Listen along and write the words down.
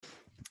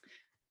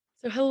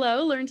So,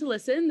 hello, Learn to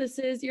Listen. This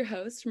is your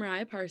host,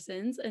 Mariah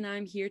Parsons, and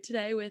I'm here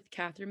today with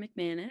Catherine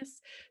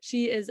McManus.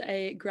 She is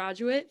a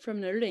graduate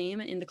from Notre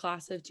Dame in the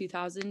class of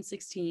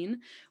 2016,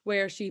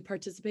 where she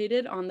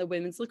participated on the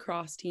women's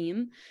lacrosse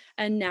team.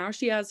 And now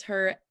she has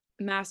her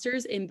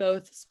master's in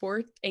both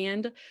sport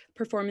and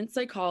performance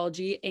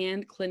psychology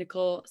and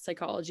clinical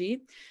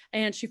psychology.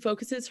 And she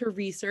focuses her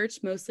research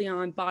mostly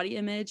on body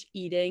image,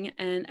 eating,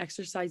 and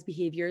exercise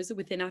behaviors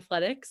within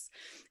athletics,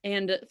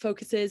 and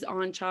focuses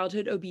on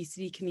childhood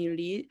obesity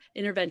community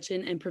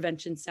intervention and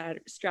prevention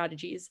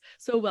strategies.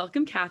 So,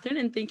 welcome, Catherine,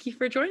 and thank you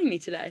for joining me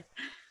today.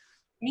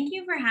 Thank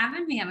you for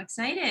having me. I'm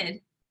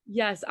excited.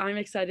 Yes, I'm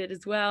excited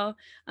as well.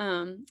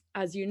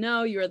 As you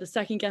know, you are the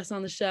second guest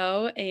on the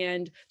show,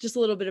 and just a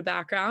little bit of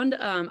background.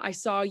 I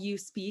saw you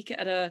speak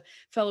at a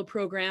fellow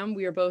program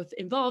we are both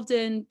involved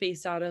in,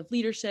 based out of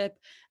leadership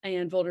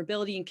and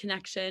vulnerability and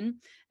connection.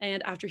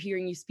 And after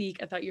hearing you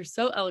speak, I thought you're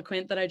so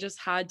eloquent that I just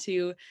had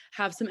to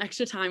have some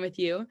extra time with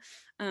you.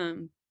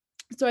 Um,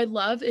 so I'd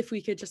love if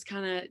we could just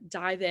kind of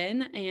dive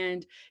in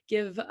and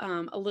give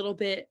a little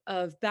bit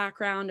of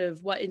background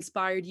of what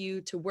inspired you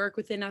to work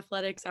within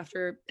athletics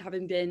after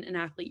having been an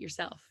athlete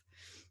yourself.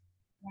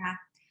 Yeah,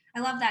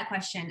 I love that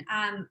question.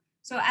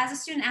 So as a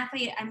student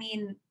athlete,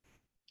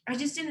 I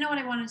just didn't know what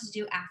I wanted to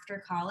do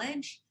after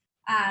college.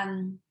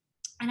 Um,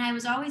 and I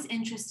was always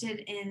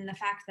interested in the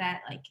fact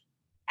that like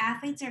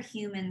athletes are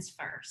humans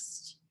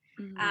first.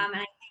 Mhm. And I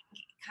think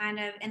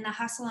kind of in the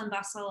hustle and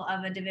bustle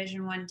of a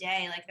Division 1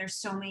 day, like there's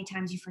so many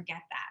times you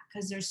forget that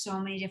because there's so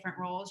many different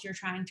roles you're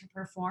trying to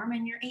perform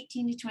and you're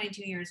 18 to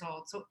 22 years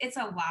old. So it's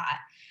a lot.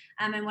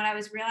 And what I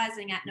was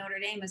realizing at Notre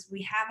Dame is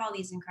we have all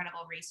these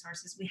incredible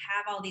resources. We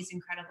have all these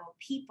incredible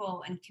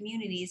people and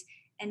communities.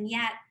 And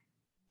yet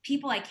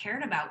people I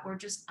cared about were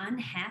just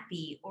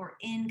unhappy or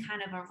in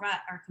kind of a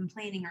rut or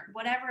complaining or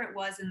whatever it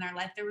was in their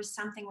life. There was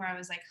something where I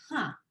was like,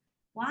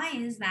 why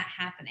is that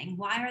happening?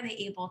 Why are they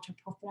able to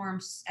perform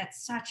at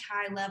such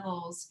high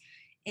levels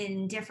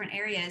in different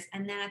areas?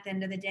 And then at the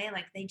end of the day,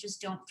 like they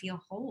just don't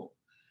feel whole.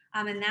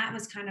 And that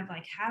was kind of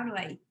like, how do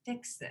I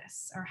fix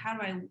this? Or how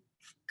do I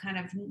kind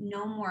of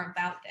know more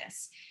about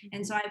this?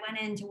 And so I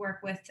went in to work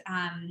with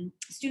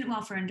student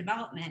welfare and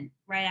development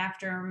right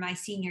after my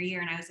senior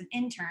year, and I was an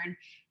intern.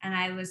 And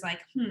I was like,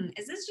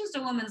 is this just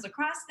a women's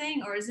lacrosse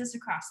thing or is this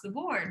across the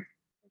board?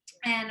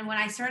 And when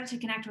I started to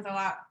connect with a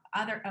lot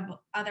other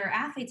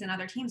athletes and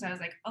other teams, I was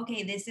like,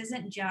 okay, this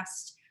isn't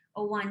just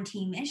a one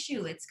team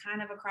issue. It's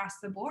kind of across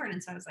the board.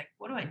 And so I was like,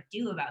 what do I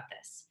do about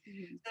this?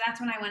 Mhm. So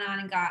that's when I went on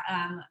and got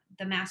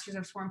the Masters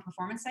of Sport and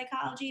Performance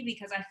Psychology,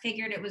 because I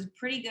figured it was a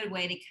pretty good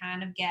way to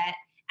kind of get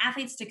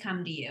athletes to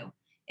come to you.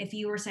 If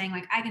you were saying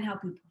like, I can help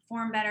you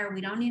perform better,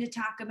 we don't need to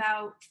talk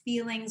about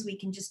feelings. We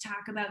can just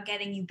talk about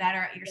getting you better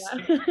at your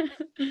sport.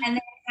 Yeah. And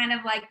then kind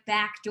of like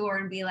backdoor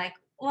and be like,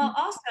 well,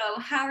 also,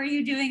 how are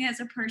you doing as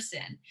a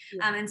person?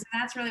 Yeah. And so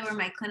that's really where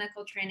my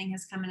clinical training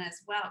has come in as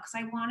well, because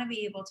I want to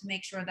be able to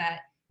make sure that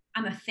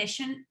I'm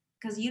efficient,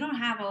 because you don't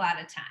have a lot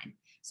of time.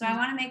 So I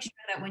want to make sure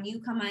that when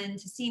you come in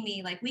to see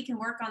me, like we can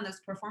work on those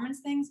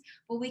performance things,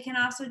 but we can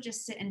also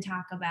just sit and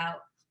talk about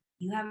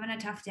you having a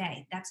tough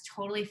day. That's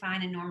totally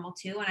fine and normal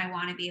too. And I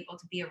want to be able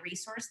to be a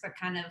resource that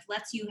kind of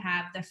lets you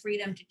have the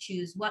freedom to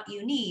choose what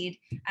you need,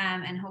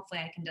 and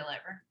hopefully I can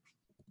deliver.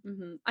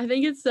 I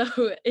think it's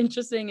so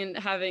interesting, and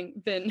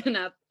having been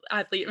an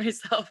athlete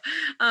myself,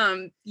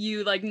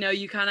 you like know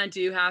you kind of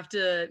do have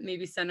to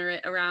maybe center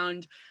it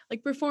around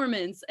like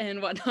performance and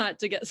whatnot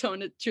to get someone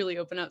to truly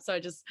open up. So I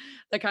just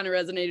that kind of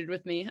resonated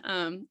with me,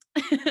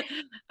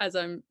 as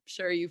I'm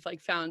sure you've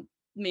like found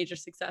major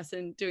success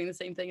in doing the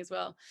same thing as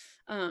well.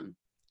 Um,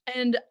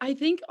 and I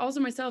think also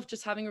myself,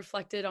 just having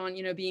reflected on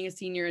being a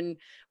senior and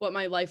what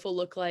my life will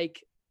look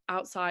like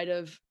outside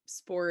of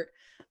sport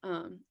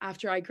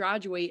after I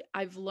graduate,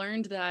 I've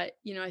learned that,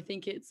 I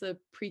think it's a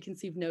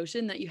preconceived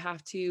notion that you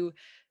have to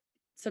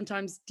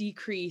sometimes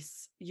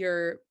decrease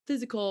your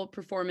physical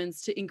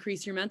performance to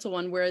increase your mental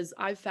one. Whereas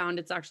I've found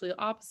it's actually the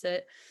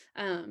opposite,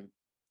 um,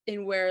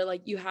 in where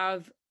like you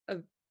have a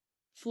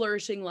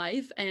flourishing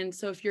life. And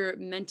so if your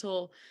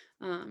mental,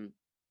 um,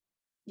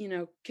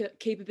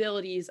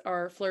 capabilities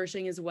are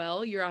flourishing as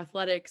well, your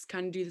athletics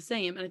kind of do the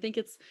same. And I think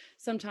it's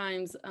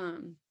sometimes,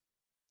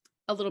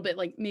 a little bit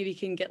like maybe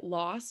can get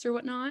lost or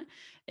whatnot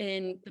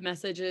in the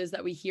messages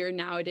that we hear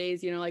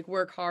nowadays, like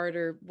work hard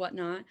or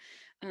whatnot.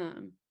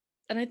 Um,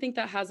 and I think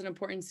that has an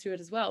importance to it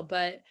as well.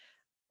 But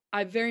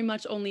I very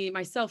much only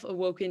myself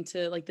awoken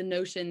to like the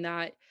notion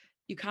that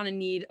you kind of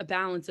need a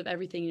balance of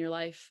everything in your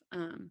life,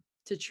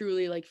 to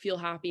truly like feel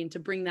happy and to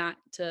bring that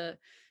to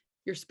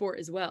your sport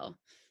as well.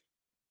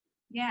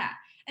 Yeah.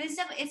 And it's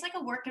definitely, it's like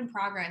a work in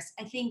progress.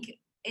 I think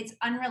it's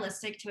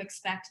unrealistic to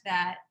expect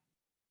that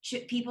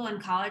people in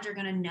college are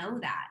going to know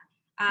that.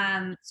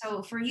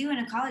 So for you in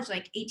a college,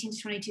 like 18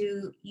 to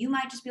 22, you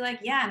might just be like,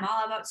 yeah, I'm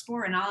all about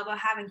sport and all about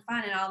having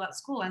fun and all about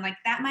school. And like,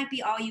 that might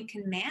be all you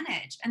can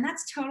manage. And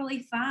that's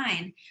totally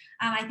fine.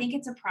 I think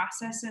it's a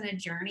process and a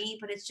journey,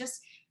 but it's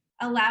just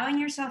allowing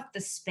yourself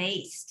the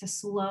space to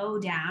slow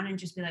down and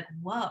just be like,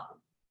 whoa,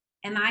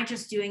 am I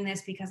just doing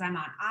this because I'm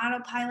on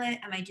autopilot?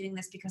 Am I doing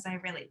this because I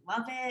really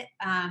love it?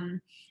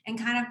 And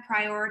kind of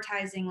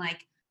prioritizing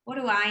like, what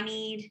do I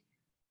need?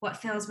 What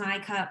fills my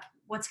cup?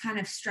 What's kind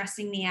of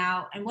stressing me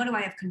out? And what do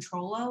I have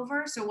control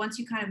over? So once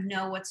you kind of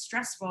know what's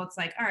stressful, it's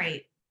like, all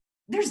right,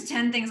 there's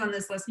 10 things on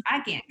this list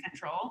I can't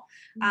control.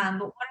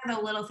 But what are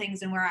the little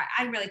things, and where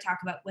I really talk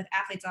about with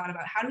athletes a lot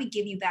about how do we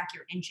give you back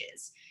your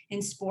inches?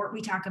 In sport,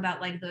 we talk about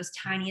like those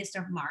tiniest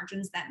of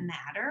margins that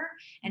matter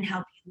and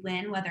help you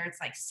win, whether it's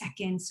like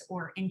seconds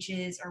or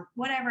inches or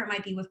whatever it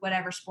might be with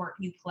whatever sport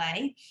you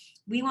play.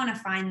 We want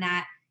to find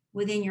that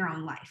within your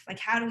own life. Like,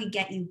 how do we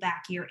get you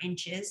back your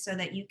inches so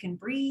that you can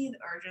breathe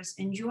or just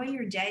enjoy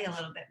your day a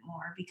little bit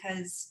more?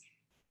 Because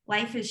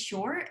life is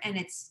short and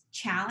it's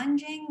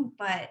challenging,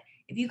 but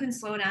if you can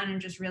slow down and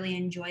just really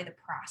enjoy the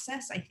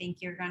process, I think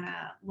you're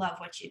gonna love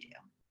what you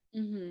do.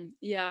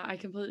 Yeah, I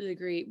completely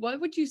agree. What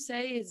would you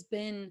say has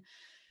been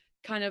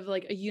kind of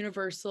like a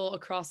universal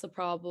across the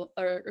problem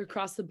or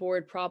across the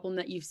board problem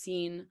that you've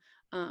seen,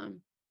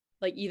 um,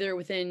 like either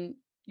within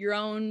your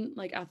own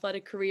like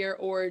athletic career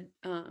or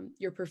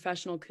your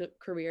professional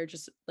career,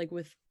 just like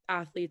with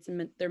athletes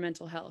and their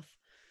mental health?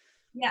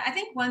 Yeah, I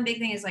think one big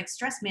thing is like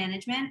stress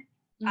management.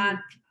 Hmm.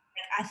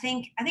 I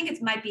think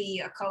it might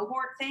be a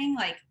cohort thing.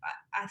 Like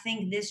I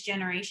think this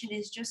generation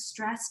is just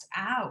stressed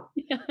out.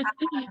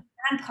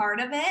 I'm part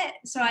of it,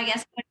 so I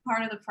guess I'm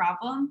part of the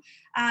problem.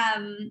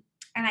 And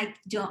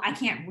I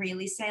can't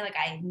really say like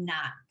I'm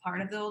not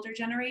part of the older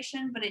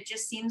generation, but it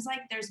just seems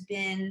like there's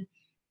been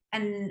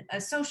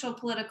a social,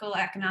 political,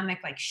 economic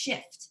like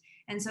shift.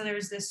 And so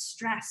there's this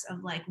stress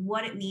of like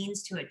what it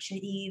means to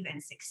achieve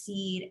and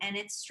succeed. And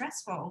it's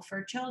stressful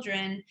for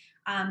children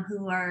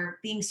who are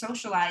being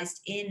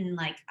socialized in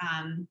like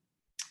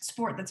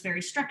sport that's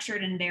very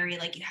structured and very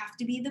like you have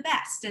to be the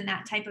best and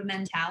that type of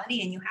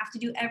mentality. And you have to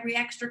do every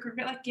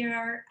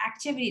extracurricular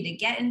activity to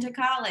get into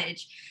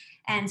college.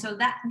 And so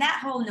that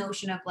whole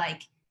notion of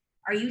like,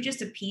 are you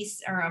just a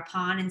piece or a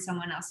pawn in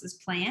someone else's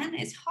plan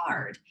is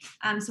hard.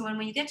 So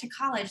when you get to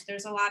college,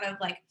 there's a lot of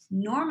like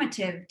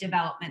normative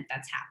development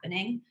that's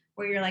happening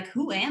where you're like,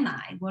 who am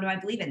I? What do I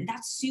believe in?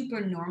 That's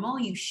super normal.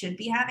 You should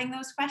be having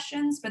those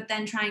questions, but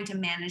then trying to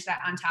manage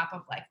that on top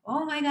of like,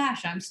 oh my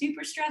gosh, I'm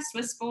super stressed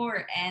with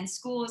sport and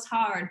school is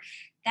hard.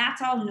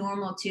 That's all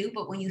normal too.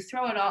 But when you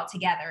throw it all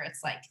together,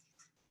 it's like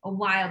a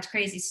wild,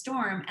 crazy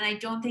storm. And I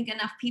don't think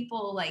enough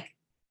people like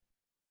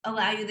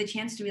allow you the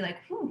chance to be like,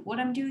 what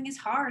I'm doing is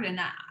hard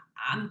and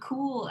I'm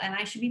cool and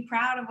I should be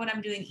proud of what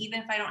I'm doing, even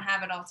if I don't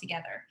have it all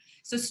together.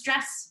 So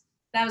stress,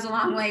 that was a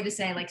long way to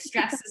say like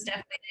stress is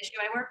definitely an issue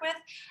I work with.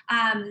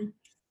 Um,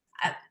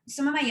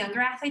 some of my younger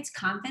athletes,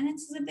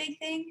 confidence is a big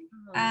thing.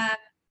 Oh,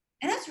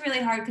 And that's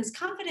really hard because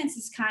confidence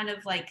is kind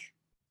of like,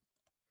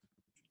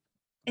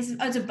 it's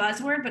a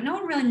buzzword, but no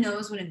one really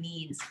knows what it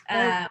means.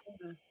 oh,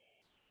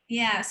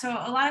 Yeah. So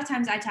a lot of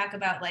times I talk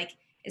about like,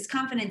 is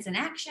confidence an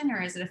action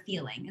or is it a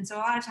feeling? And so a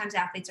lot of times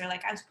athletes are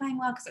like, I was playing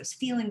well because I was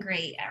feeling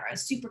great or I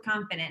was super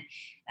confident.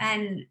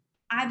 And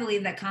I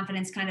believe that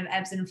confidence kind of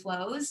ebbs and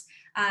flows.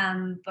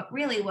 But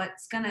really,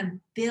 what's going to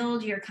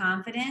build your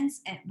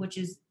confidence, which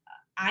is,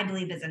 I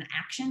believe, is an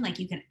action, like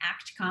you can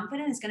act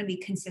confident, is going to be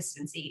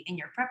consistency in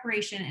your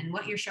preparation and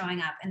what you're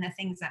showing up and the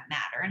things that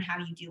matter and how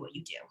you do what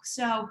you do.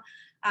 So,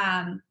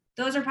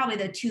 those are probably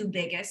the two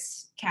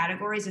biggest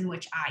categories in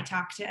which I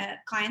talk to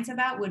clients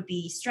about would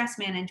be stress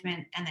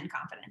management and then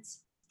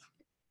confidence.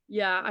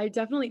 yeah, I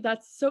definitely,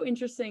 that's so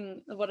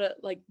interesting. What a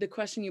like the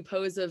question you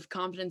pose of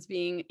confidence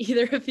being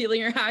either a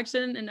feeling or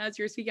action. And as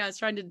you were speaking, I was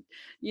trying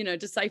to,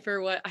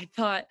 decipher what I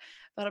thought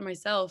about it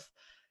myself.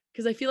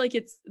 Cause I feel like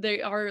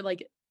they are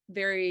like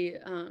very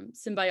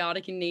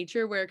symbiotic in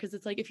nature, where because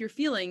it's like if you're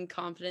feeling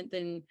confident,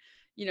 then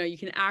you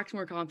can act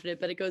more confident,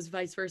 but it goes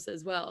vice versa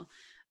as well.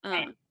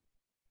 Right. Um,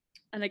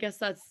 and I guess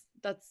that's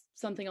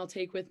something I'll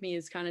take with me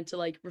is kind of to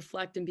like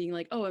reflect and being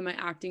like, oh, am I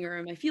acting or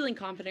am I feeling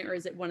confident or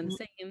is it one and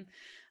the same?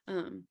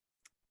 Um,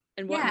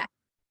 and what Yeah.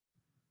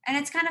 And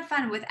it's kind of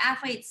fun with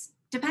athletes,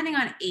 depending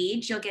on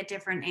age, you'll get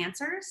different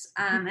answers.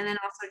 And then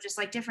also just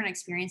like different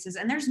experiences.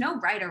 And there's no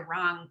right or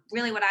wrong.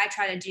 Really, what I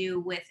try to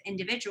do with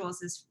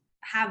individuals is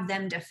have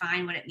them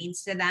define what it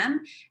means to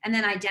them and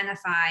then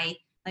identify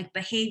like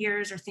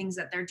behaviors or things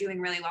that they're doing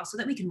really well so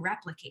that we can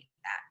replicate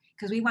that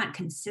because we want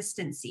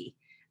consistency.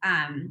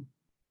 Um,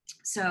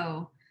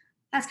 so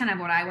that's kind of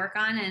what I work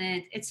on.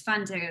 And it's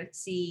fun to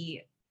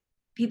see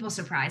people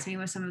surprise me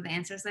with some of the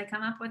answers they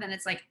come up with. And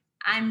it's like,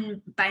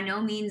 I'm by no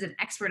means an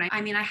expert.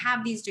 I mean, I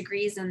have these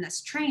degrees in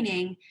this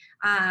training,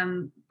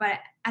 but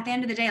at the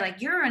end of the day,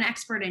 like you're an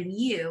expert in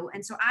you.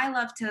 And so I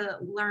love to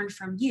learn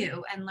from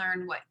you and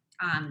learn what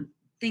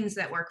things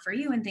that work for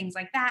you and things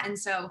like that. And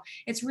so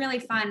it's really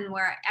fun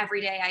where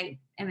every day I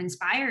am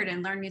inspired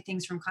and learn new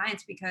things from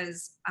clients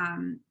because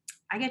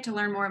I get to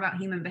learn more about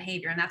human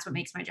behavior. And that's what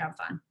makes my job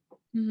fun.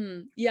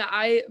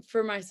 Yeah,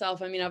 for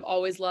myself, I mean, I've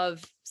always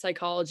loved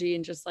psychology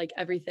and just like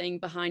everything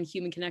behind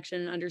human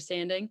connection and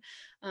understanding.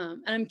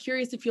 And I'm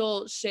curious if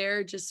you'll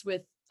share just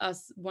with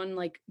us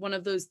one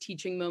of those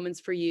teaching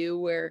moments for you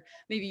where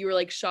maybe you were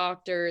like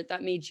shocked or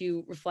that made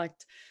you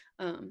reflect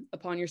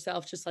upon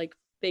yourself, just like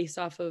based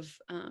off of,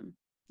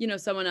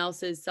 someone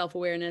else's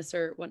self-awareness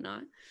or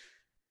whatnot.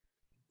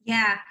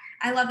 Yeah,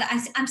 I love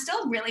that. I'm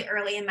still really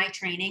early in my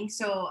training,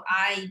 so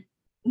I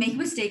make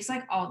mistakes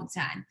like all the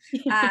time.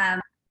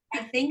 Um,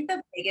 I think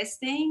the biggest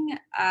thing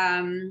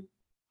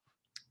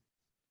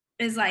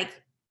is like,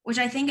 which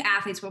I think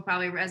athletes will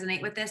probably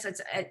resonate with this.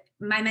 It's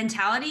my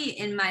mentality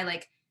in my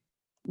like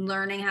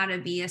learning how to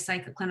be a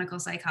clinical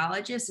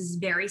psychologist is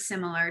very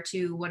similar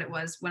to what it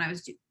was when I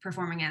was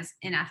performing as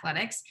in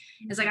athletics.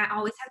 It's like I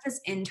always have this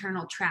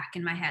internal track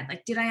in my head,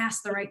 like, did I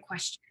ask the right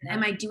question?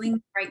 Am I doing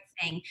the right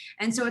thing?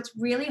 And so it's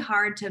really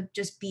hard to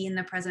just be in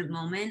the present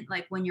moment,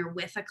 like when you're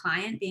with a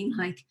client, being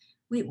like,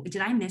 wait,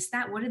 did I miss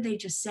that? What did they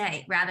just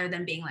say? Rather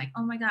than being like,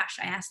 oh my gosh,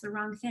 I asked the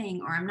wrong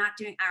thing, or I'm not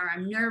doing, or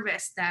I'm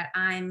nervous that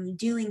I'm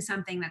doing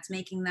something that's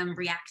making them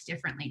react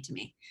differently to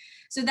me.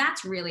 So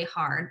that's really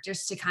hard,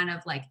 just to kind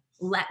of like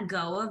let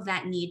go of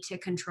that need to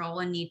control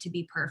and need to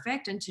be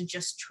perfect and to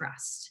just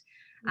trust.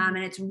 And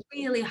it's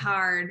really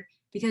hard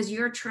because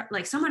you're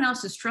like someone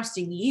else is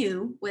trusting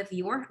you with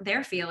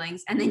their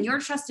feelings, and then you're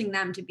trusting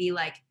them to be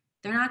like,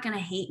 they're not going to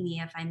hate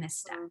me if I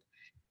misstep.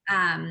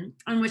 And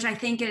which I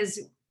think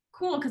is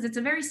cool because it's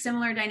a very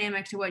similar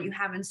dynamic to what you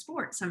have in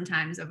sports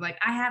sometimes, of like,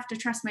 I have to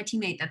trust my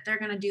teammate that they're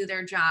going to do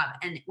their job,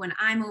 and when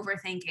I'm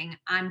overthinking,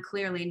 I'm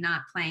clearly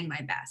not playing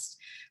my best.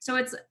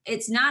 So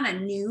it's not a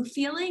new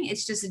feeling,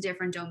 it's just a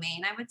different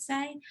domain, I would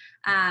say.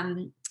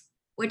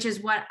 Which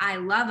is what I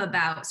love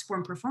about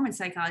sport and performance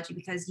psychology,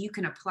 because you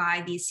can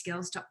apply these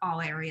skills to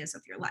all areas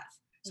of your life.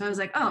 So I was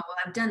like, oh, well,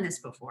 I've done this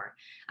before.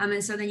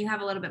 And so then you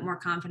have a little bit more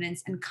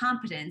confidence and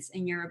competence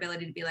in your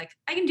ability to be like,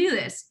 I can do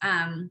this.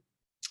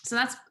 So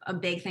that's a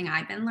big thing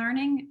I've been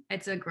learning.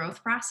 It's a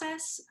growth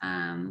process.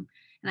 And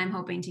I'm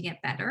hoping to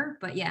get better.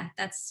 But yeah,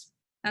 that's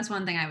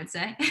one thing I would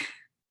say.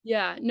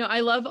 Yeah, no,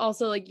 I love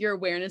also like your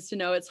awareness to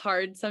know it's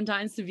hard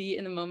sometimes to be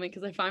in the moment,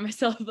 because I find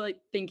myself like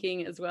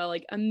thinking as well,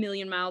 like a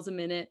million miles a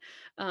minute,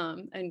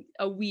 and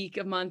a week,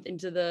 a month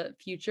into the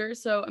future.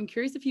 So I'm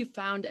curious if you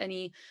found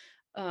any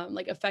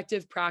like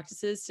effective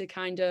practices to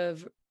kind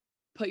of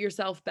put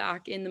yourself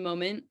back in the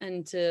moment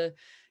and to,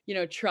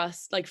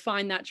 trust, like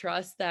find that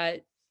trust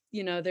that,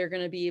 they're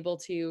going to be able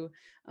to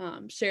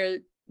share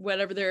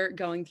whatever they're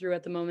going through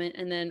at the moment.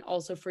 And then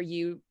also for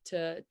you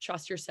to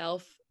trust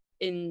yourself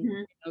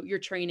in Mhm. your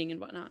training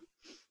and whatnot.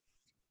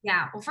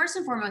 Yeah. Well, first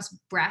and foremost,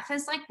 breath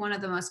is like one of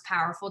the most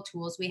powerful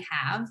tools we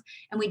have,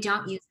 and we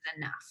don't use it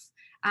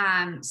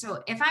enough.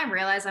 So if I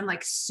realize I'm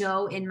like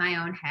so in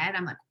my own head,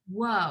 I'm like,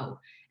 whoa.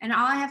 And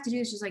all I have to do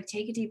is just like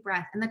take a deep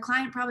breath, and the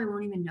client probably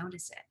won't even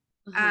notice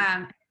it.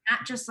 Uh-huh.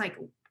 Not just like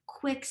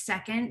quick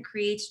second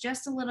creates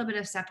just a little bit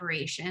of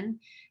separation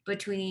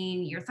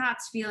between your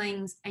thoughts,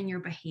 feelings, and your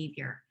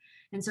behavior.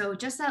 And so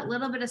just that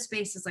little bit of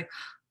space is like,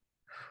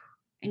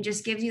 and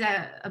just gives you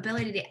that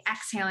ability to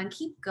exhale and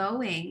keep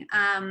going.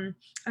 And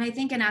I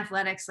think in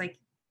athletics, like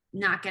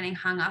not getting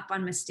hung up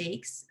on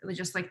mistakes,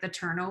 just like the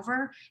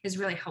turnover is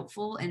really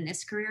helpful in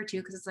this career too,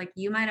 because it's like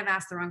you might have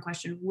asked the wrong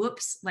question.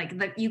 Whoops! Like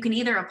you can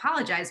either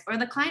apologize or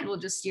the client will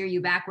just steer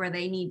you back where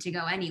they need to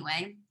go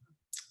anyway.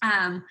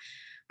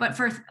 But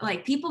for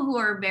like people who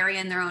are very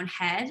in their own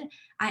head,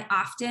 I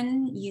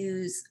often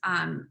use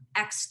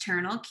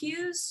external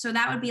cues. So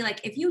that would be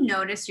like if you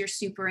notice you're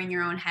super in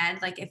your own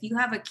head, like if you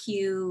have a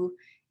cue,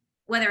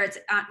 whether it's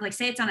like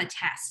say it's on a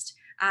test,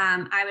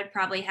 I would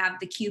probably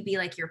have the cue be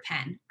like your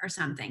pen or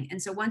something.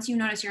 And so once you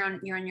notice you're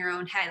in your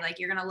own head, like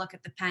you're gonna look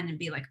at the pen and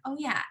be like, oh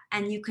yeah,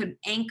 and you could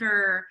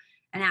anchor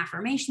an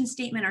affirmation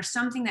statement or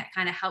something that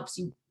kind of helps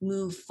you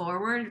move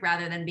forward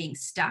rather than being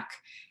stuck.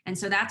 And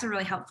so that's a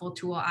really helpful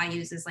tool I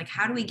use, is like,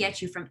 how do we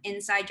get you from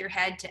inside your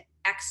head to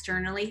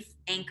externally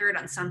anchored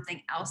on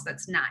something else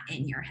that's not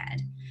in your head?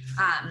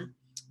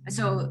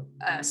 So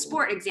a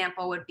sport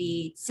example would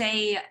be,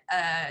 say,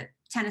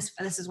 tennis,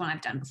 this is one I've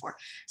done before.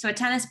 So a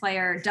tennis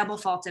player double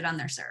faulted on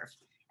their serve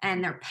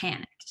and they're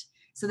panicked.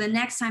 So the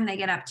next time they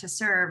get up to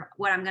serve,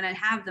 what I'm going to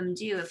have them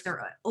do, if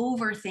they're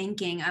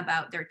overthinking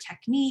about their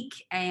technique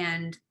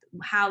and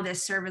how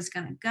this serve is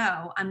going to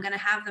go, I'm going to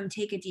have them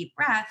take a deep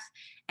breath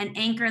and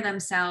anchor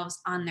themselves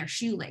on their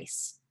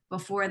shoelace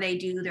before they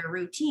do their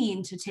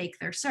routine to take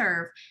their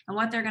serve. And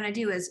what they're going to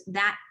do is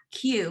that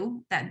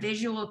cue, that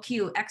visual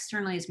cue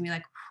externally is going to be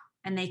like,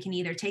 and they can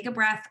either take a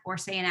breath or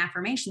say an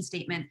affirmation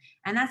statement.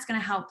 And that's going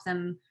to help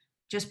them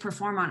just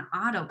perform on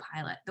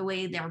autopilot, the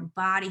way their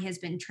body has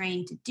been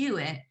trained to do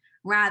it,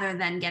 rather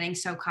than getting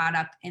so caught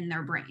up in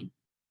their brain.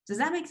 Does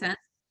that make sense?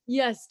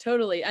 Yes,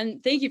 totally.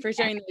 And thank you for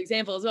sharing the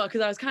example as well, because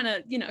I was kind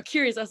of,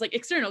 curious. I was like,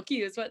 external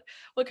cues,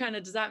 what kind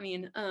of does that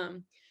mean?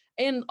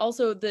 And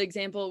also the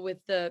example with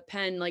the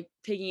pen, like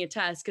taking a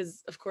test,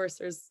 because of course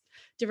there's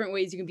different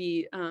ways you can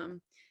be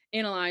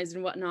analyzed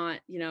and whatnot,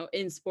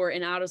 in sport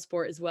and out of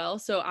sport as well.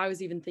 So I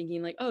was even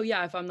thinking like, oh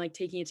yeah, if I'm like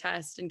taking a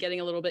test and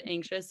getting a little bit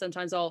anxious,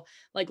 sometimes I'll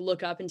like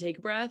look up and take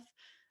a breath,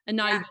 and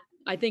not Yeah. even,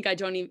 I think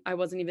I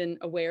wasn't even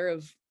aware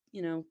of,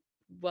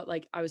 what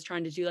like I was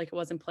trying to do, like it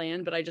wasn't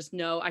planned, but I just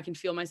know I can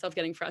feel myself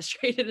getting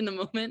frustrated in the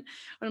moment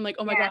when I'm like,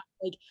 oh my Yeah. God,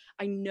 like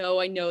I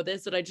know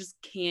this, but I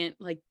just can't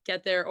like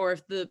get there. Or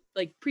if the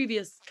like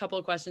previous couple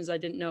of questions I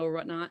didn't know or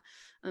whatnot.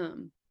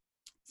 Um,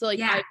 so like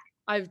Yeah.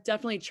 I've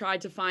definitely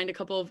tried to find a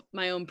couple of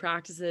my own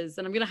practices,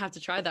 and I'm gonna have to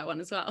try that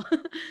one as well.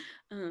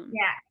 um,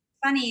 Yeah.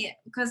 Funny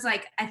because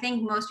like I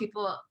think most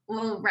people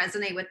will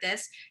resonate with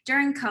this.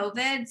 During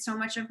COVID, so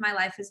much of my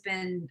life has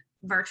been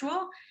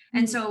virtual.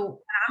 And mhm, so when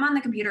I'm on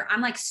the computer,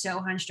 I'm like so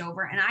hunched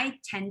over and I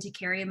tend to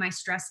carry my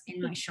stress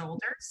in my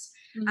shoulders.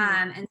 mhm,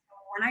 And so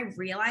when I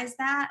realized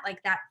that,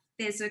 like that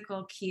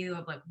physical cue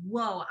of like,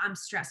 whoa, I'm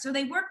stressed. So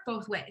they work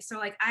both ways. So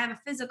like I have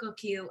a physical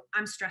cue,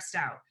 I'm stressed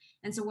out.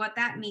 And so what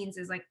that means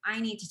is like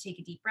I need to take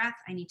a deep breath.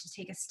 I need to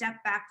take a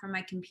step back from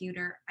my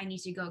computer. I need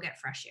to go get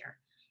fresh air.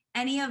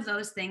 Any of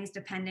those things,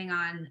 depending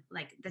on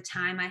like the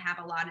time I have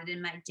allotted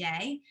in my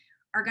day,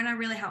 are going to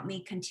really help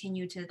me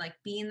continue to like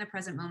be in the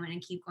present moment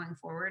and keep going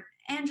forward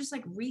and just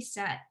like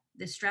reset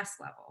the stress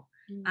level.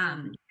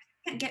 mhm. You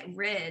can't get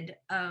rid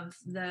of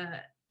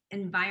the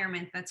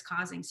environment that's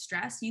causing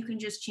stress. You can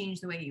just change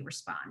the way you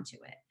respond to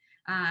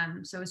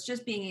it. So it's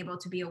just being able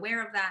to be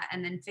aware of that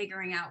and then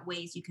figuring out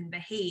ways you can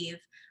behave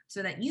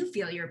so that you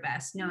feel your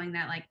best, knowing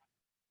that like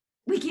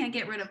we can't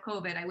get rid of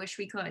COVID. I wish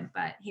we could,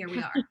 but here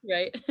we are.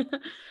 Right.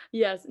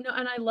 Yes. No,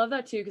 and I love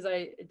that too, because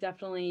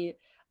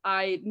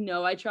I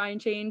know I try and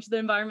change the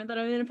environment that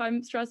I'm in if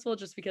I'm stressful,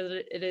 just because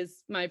it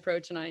is my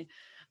approach, and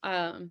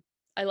um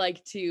I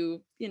like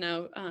to,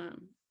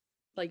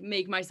 like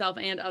make myself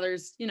and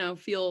others,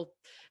 feel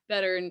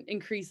better and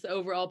increase the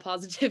overall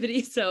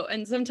positivity. So,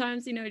 and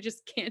sometimes, I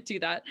just can't do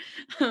that,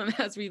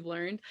 as we've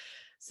learned.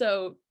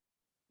 So,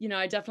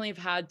 I definitely have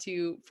had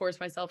to force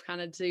myself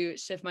kind of to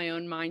shift my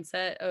own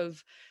mindset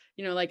of,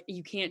 like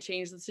you can't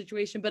change the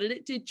situation, but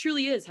it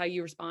truly is how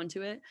you respond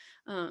to it.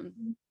 Um,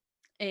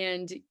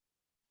 and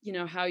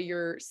how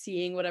you're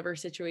seeing whatever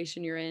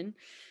situation you're in.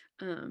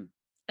 Um,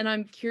 and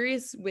I'm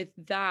curious with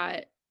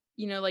that,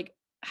 like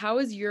how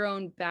has your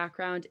own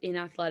background in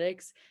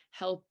athletics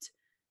helped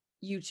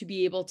you to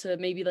be able to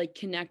maybe like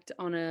connect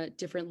on a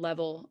different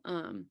level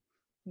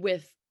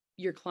with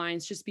your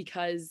clients, just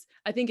because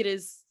I think it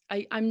is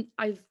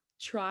I've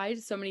tried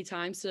so many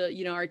times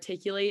to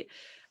articulate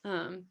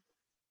um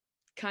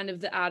kind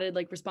of the added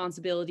like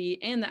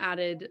responsibility and the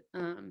added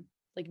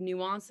like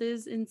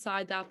nuances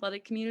inside the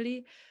athletic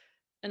community,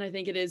 and I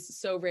think it is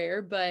so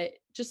rare, but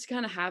just to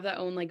kind of have that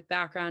own like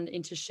background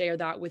and to share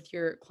that with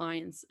your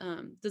clients,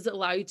 does it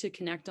allow you to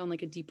connect on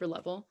like a deeper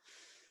level?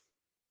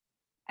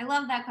 I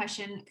love that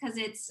question because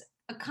it's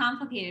a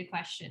complicated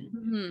question.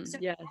 So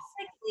Yes.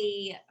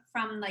 technically,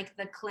 from like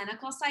the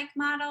clinical psych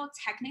model,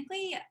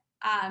 technically,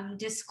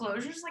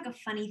 disclosure is like a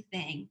funny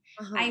thing.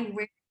 Uh-huh. I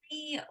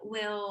rarely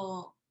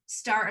will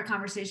start a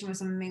conversation with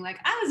someone being like,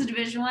 "I was a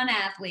Division 1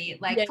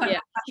 athlete," like Yeah, put yeah.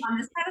 myself on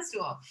this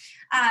pedestal,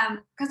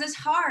 because it's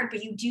hard.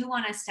 But you do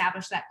want to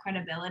establish that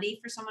credibility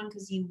for someone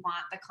because you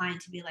want the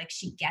client to be like,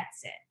 "She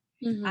gets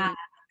it," Mhm.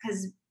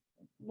 because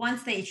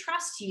once they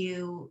trust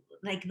you,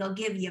 like they'll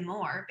give you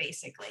more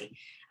basically.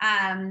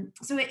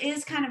 So it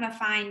is kind of a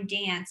fine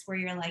dance where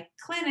you're like,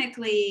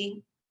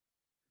 clinically,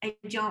 I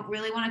don't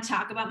really want to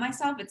talk about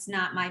myself. It's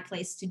not my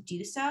place to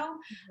do so.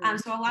 Mhm.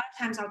 So a lot of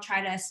times I'll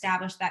try to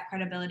establish that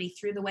credibility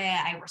through the way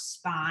I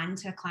respond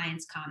to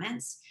clients'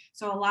 comments.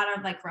 So a lot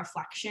of like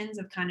reflections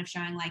of kind of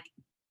showing like,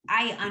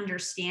 I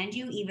understand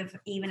you, even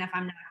if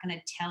I'm not going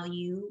to tell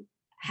you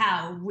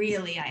how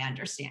really I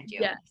understand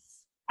you.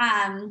 Yes.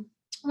 um,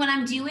 when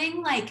I'm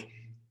doing like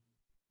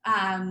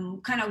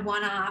kind of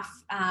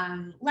one-off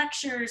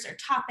lectures or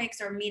topics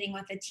or meeting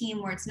with a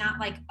team where it's not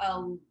like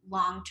a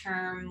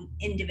long-term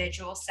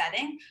individual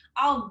setting,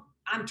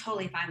 I'm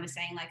totally fine with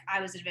saying like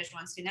I was a Division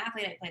 1 student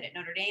athlete, I played at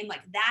Notre Dame.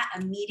 Like that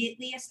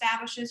immediately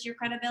establishes your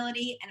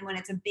credibility. And when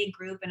it's a big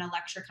group in a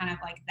lecture, kind of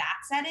like that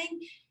setting,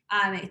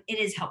 it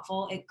is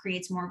helpful. It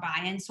creates more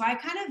buy-in. So I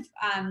kind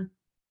of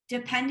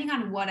depending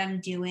on what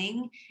I'm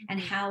doing and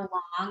Mhm. how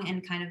long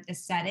and kind of the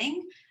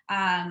setting,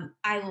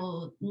 I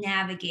will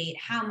navigate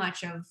how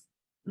much of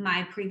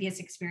my previous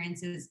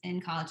experiences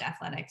in college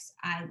athletics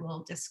I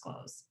will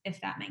disclose, if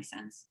that makes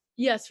sense.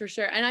 Yes, for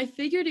sure. And I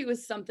figured it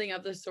was something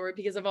of the sort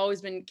because I've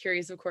always been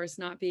curious, of course,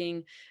 not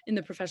being in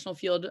the professional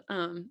field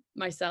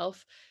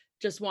myself,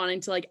 just wanting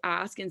to like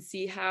ask and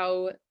see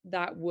how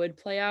that would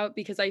play out.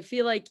 Because I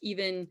feel like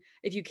even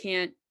if you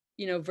can't,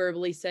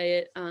 verbally say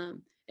it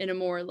in a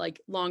more like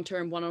long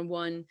term one on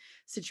one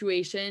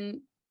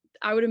situation,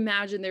 I would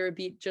imagine there would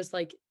be just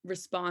like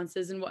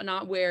responses and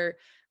whatnot where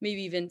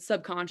maybe even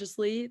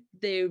subconsciously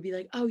they would be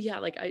like, oh yeah,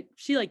 like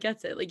she like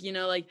gets it.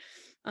 Like,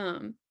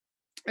 um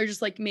or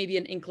just like maybe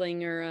an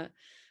inkling or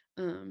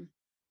um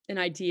an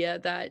idea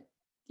that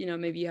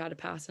maybe you had a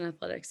past in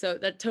athletics, so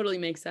that totally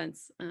makes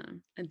sense,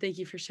 and thank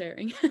you for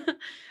sharing.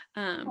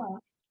 um Oh,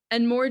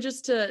 and more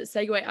just to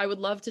segue, I would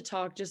love to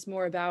talk just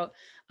more about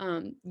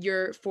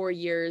your 4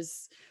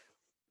 years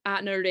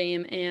at Notre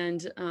Dame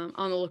and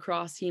on the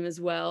lacrosse team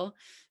as well,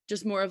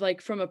 just more of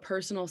like from a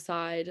personal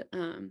side.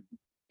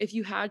 If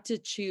you had to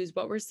choose,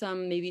 what were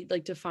some maybe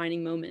like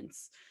defining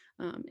moments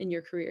in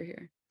your career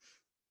here?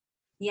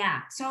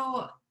 Yeah.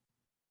 So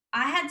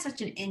I had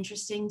such an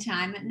interesting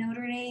time at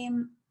Notre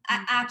Dame. I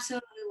Mm.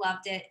 absolutely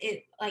loved it.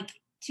 It like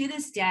to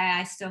this day,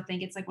 I still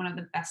think it's like one of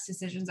the best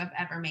decisions I've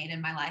ever made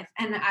in my life.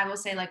 And I will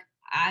say, like,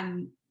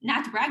 I'm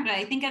not to brag, but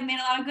I think I've made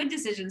a lot of good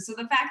decisions. So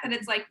the fact that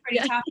it's like pretty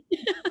Yeah. tough,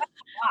 a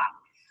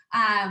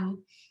lot.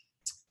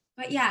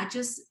 But yeah,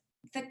 just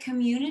the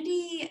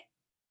community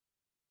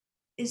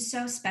is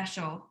so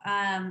special.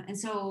 And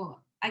so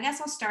I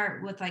guess I'll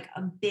start with like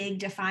a big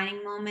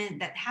defining moment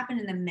that happened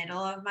in the middle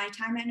of my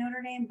time at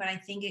Notre Dame, but I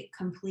think it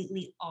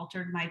completely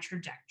altered my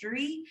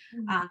trajectory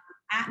Mhm. um,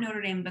 at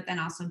Notre Dame, but then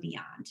also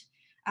beyond.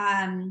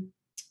 Um,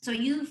 so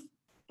you've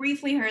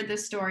briefly heard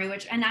this story,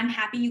 which, and I'm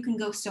happy you can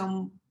go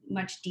so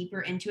much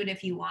deeper into it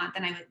if you want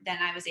than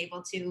I was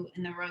able to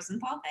in the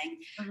Rosenthal thing.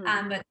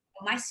 Uh-huh. But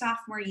my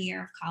sophomore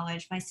year of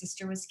college, my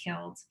sister was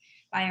killed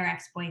by her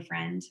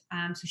ex-boyfriend.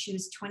 So she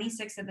was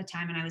 26 at the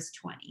time and I was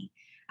 20.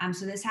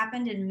 So this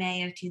happened in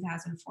May of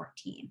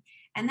 2014.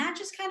 And that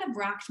just kind of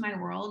rocked my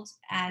world,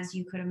 as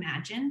you could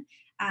imagine.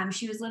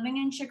 She was living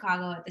in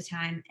Chicago at the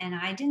time, and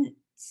I didn't,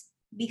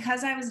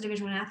 because I was a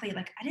Division I athlete,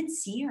 like I didn't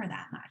see her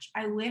that much.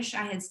 I wish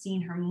I had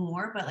seen her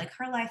more, but like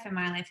her life and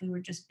my life, we were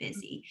just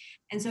busy.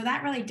 And so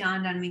that really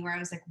dawned on me where I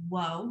was like,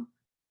 whoa,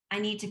 I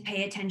need to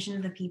pay attention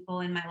to the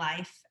people in my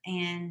life.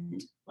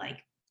 And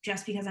like,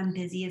 just because I'm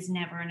busy is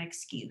never an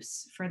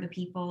excuse for the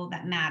people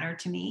that matter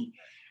to me.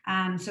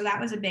 So that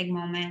was a big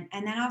moment.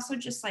 And then also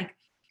just like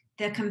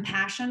the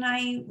compassion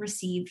I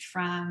received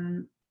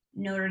from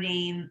Notre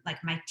Dame,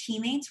 like my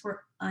teammates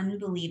were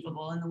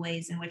unbelievable in the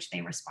ways in which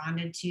they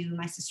responded to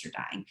my sister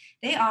dying.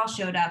 They all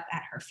showed up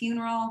at her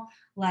funeral,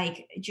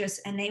 like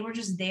just, and they were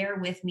just there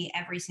with me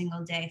every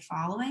single day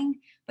following.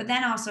 But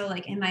then also,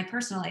 like in my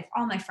personal life,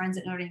 all my friends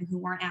at Notre Dame who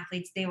weren't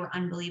athletes, they were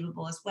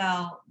unbelievable as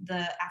well.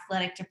 The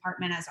athletic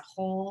department as a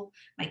whole,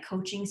 my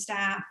coaching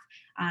staff,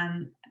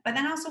 but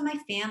then also my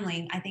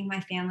family. I think my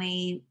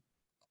family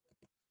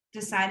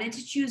decided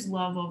to choose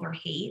love over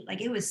hate. Like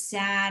it was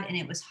sad and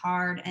it was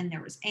hard and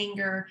there was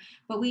anger,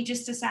 but we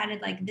just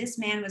decided like this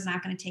man was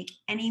not going to take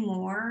any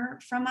more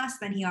from us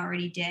than he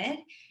already did.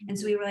 And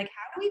so Mhm. we were like,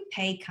 how do we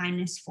pay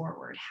kindness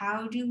forward?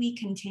 How do we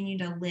continue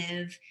to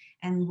live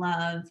and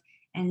love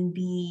and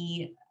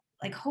be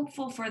like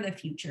hopeful for the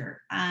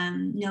future?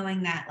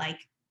 Knowing that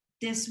like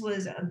this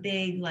was a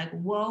big like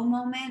whoa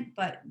moment,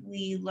 but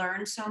we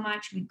learned so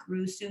much, we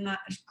grew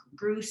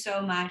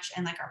so much,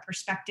 and like our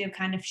perspective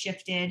kind of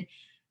shifted.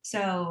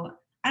 So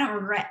I don't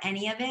regret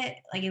any of it.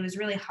 Like it was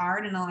really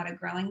hard and a lot of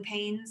growing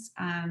pains.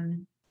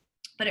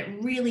 But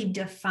it really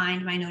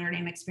defined my Notre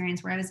Dame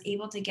experience where I was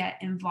able to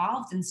get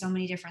involved in so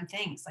many different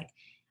things. Like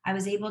I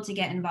was able to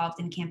get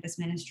involved in campus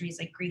ministries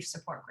like grief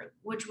support group,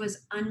 which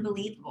was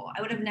unbelievable.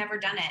 I would have never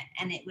done it.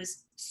 And it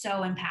was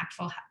so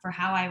impactful for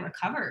how I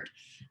recovered.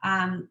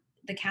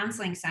 The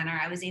counseling center,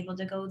 I was able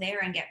to go there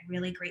and get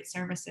really great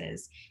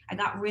services. I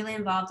got really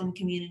involved in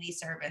community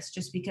service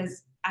just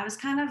because I was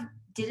kind of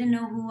didn't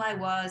know who I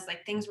was.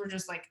 Like things were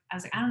just like, I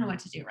was like, I don't know what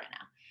to do right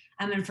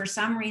now. And for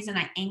some reason,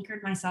 I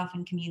anchored myself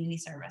in community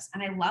service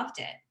and I loved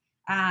it.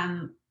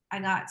 I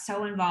got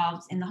so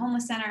involved in the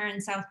homeless center in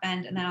South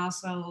Bend and then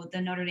also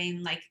the Notre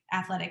Dame like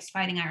athletics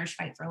fighting Irish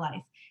fight for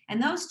life.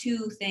 And those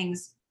two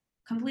things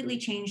completely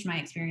changed my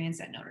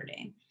experience at Notre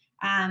Dame.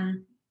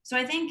 So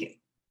I think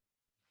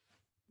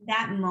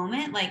that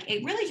moment, like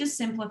it really just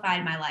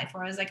simplified my life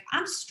where I was like,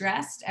 I'm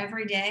stressed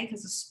every day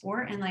because of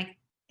sport and like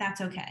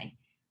that's okay.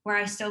 Where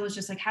I still was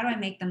just like, how do I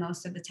make the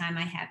most of the time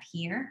I have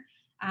here?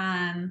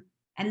 Um,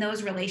 and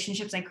those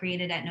relationships I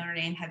created at Notre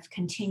Dame have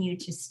continued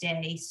to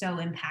stay so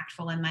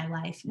impactful in my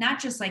life, not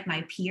just like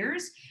my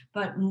peers,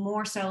 but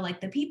more so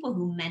like the people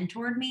who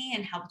mentored me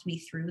and helped me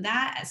through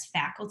that as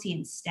faculty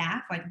and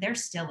staff, like they're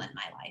still in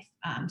my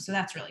life. So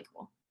that's really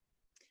cool.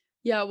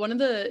 Yeah, one of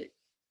the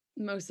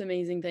most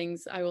amazing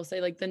things I will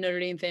say, like the Notre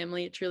Dame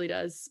family, it truly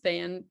does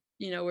span,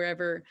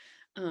 wherever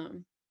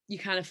um, you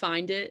kind of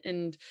find it.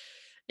 And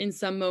in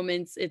some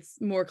moments,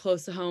 it's more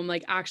close to home,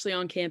 like actually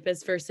on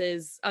campus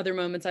versus other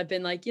moments I've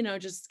been like,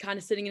 just kind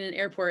of sitting in an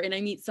airport and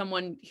I meet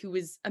someone who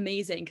is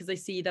amazing because they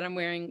see that I'm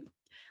wearing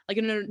like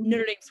a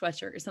Notre Dame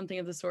sweatshirt or something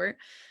of the sort.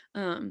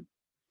 Um,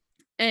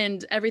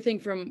 and everything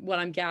from what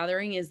I'm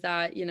gathering is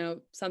that,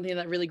 something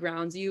that really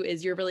grounds you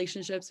is your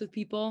relationships with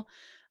people.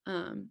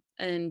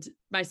 And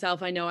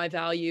myself, I know I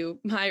value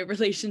my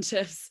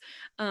relationships.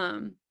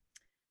 Um,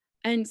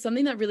 and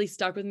something that really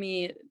stuck with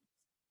me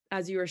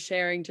as you were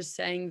sharing, just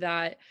saying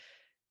that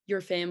your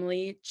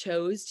family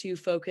chose to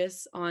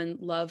focus on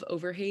love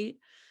over hate.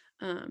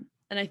 And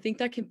I think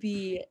that can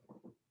be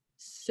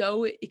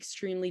so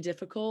extremely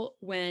difficult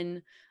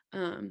when,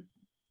 um,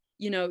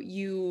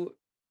 you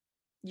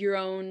your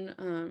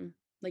own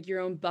like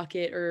your own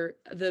bucket or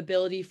the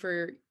ability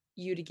for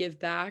you to give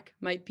back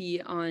might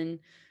be on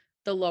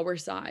the lower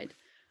side.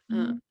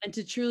 Mhm. And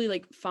to truly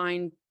like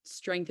find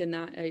strength in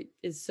that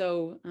is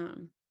so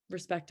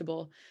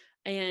respectable.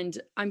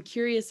 And I'm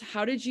curious,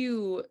 how did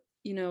you,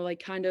 like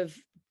kind of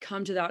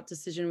come to that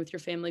decision with your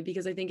family?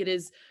 Because I think it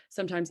is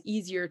sometimes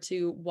easier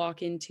to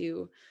walk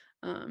into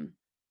um,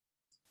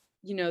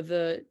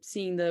 the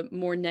seeing the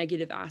more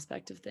negative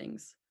aspect of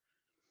things.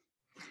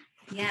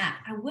 Yeah,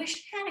 I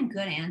wish I had a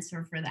good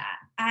answer for that.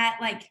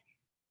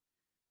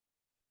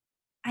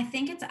 I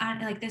think it's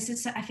like this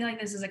is I feel like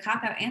this is a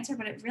cop out answer,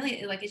 but it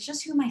really like it's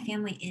just who my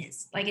family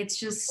is. Like it's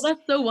just Well,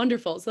 that's so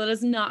wonderful. So that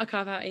is not a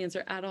cop out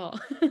answer at all.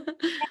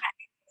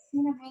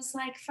 kind of was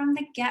like from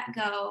the get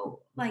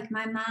go, like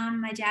my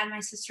mom, my dad, my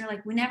sister,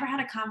 like we never had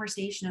a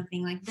conversation of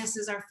being like, this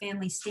is our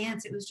family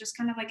stance. It was just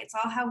kind of like, it's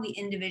all how we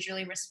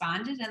individually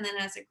responded. And then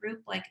as a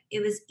group, like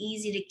it was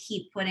easy to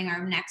keep putting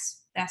our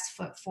next best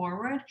foot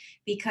forward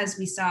because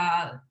we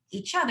saw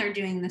each other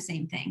doing the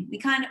same thing.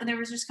 There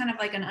was just kind of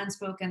like an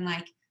unspoken,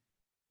 like,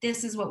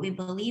 this is what we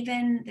believe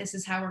in. This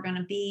is how we're going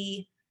to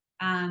be.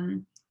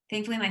 Um,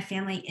 Thankfully, my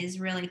family is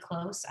really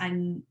close.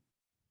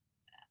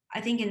 I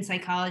think in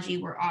psychology,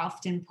 we're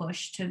often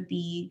pushed to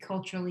be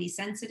culturally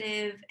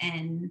sensitive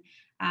and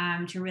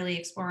to really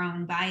explore our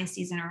own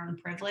biases and our own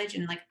privilege.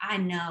 And like, I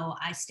know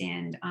I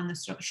stand on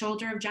the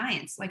shoulder of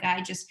giants. Like,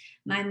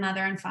 my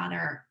mother and father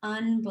are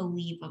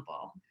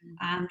unbelievable.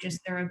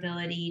 Just their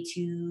ability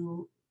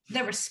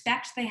the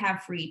respect they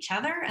have for each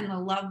other and the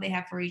love they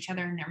have for each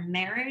other in their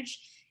marriage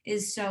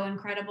is so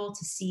incredible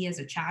to see as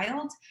a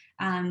child.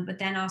 But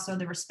then also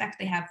the respect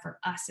they have for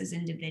us as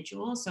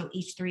individuals. So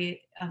each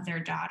three of their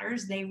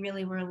daughters, they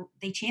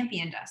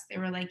championed us. They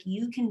were like,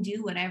 you can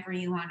do whatever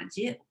you want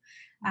to do.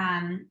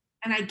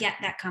 And I get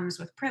that comes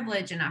with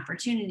privilege and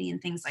opportunity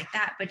and things like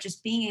that. But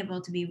just being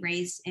able to be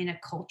raised in a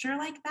culture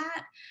like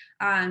that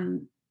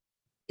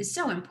is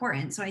so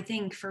important. So I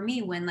think for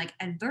me, when like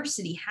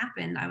adversity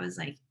happened, I was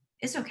like,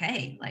 it's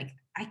okay. Like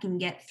I can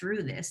get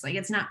through this. Like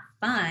it's not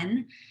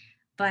fun,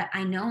 but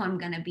I know I'm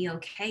going to be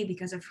okay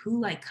because of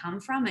who I come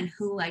from and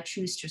who I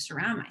choose to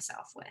surround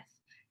myself with.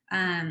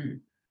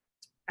 Um,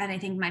 and I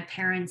think my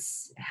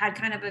parents had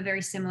kind of a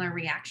very similar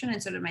reaction.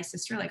 And so did my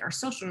sister. Like our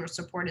social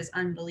support is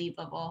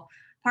unbelievable,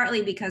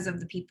 partly because of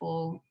the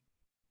people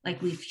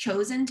like we've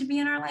chosen to be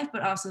in our life,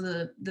 but also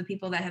the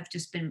people that have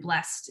just been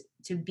blessed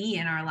to be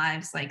in our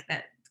lives, like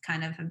that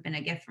kind of have been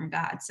a gift from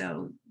God.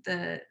 So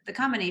the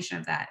combination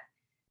of that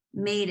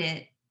made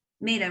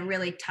a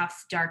really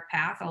tough, dark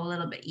path a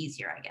little bit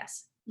easier, I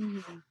guess.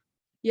 Mhm.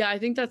 Yeah, I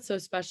think that's so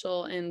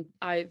special, and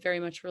I very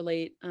much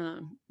relate.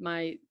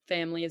 My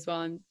family as well,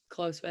 I'm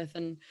close with,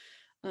 and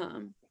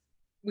um,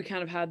 we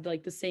kind of had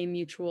like the same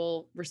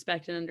mutual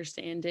respect and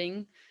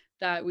understanding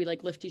that we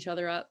like lift each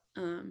other up,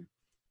 and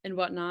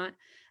whatnot.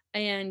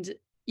 And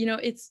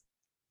it's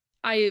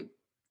I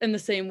am the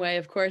same way,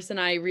 of course, and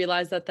I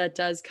realize that that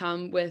does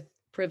come with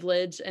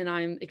privilege, and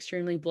I'm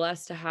extremely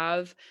blessed to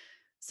have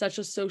such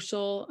a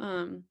social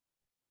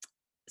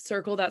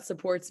circle that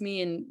supports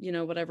me in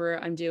whatever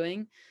I'm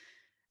doing.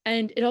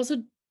 And it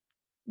also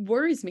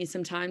worries me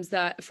sometimes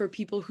that for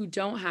people who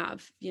don't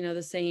have,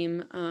 the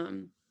same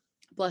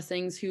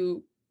blessings,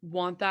 who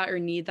want that or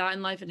need that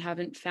in life and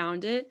haven't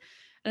found it.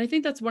 And I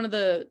think that's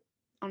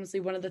honestly,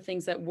 one of the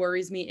things that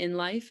worries me in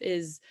life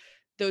is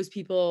those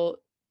people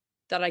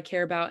that I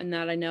care about and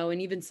that I know,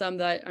 and even some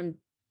that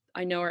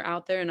I know are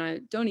out there and I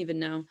don't even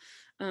know.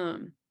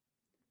 Um,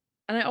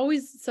 and I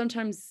always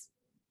sometimes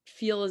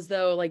feel as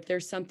though like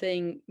there's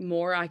something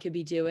more I could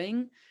be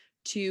doing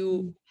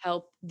to Mm.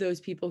 help those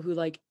people who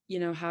like,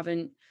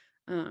 haven't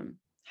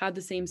had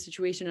the same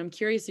situation. I'm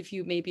curious if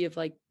you maybe have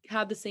like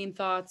had the same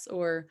thoughts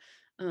or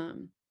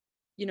um,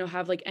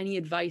 have like any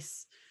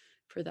advice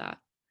for that.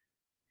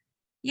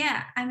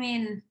 Yeah, I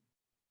mean,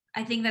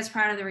 I think that's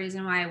part of the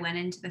reason why I went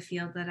into the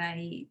field that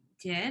I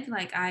did.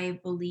 Like, I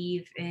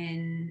believe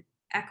in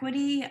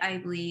equity, I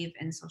believe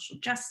in social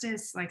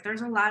justice. Like,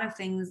 there's a lot of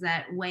things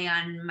that weigh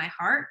on my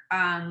heart.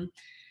 And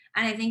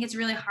I think it's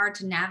really hard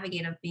to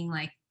navigate of being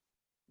like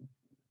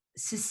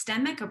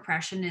systemic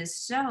oppression is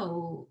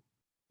so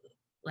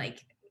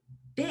like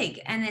big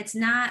and it's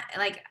not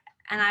like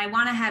and I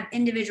want to have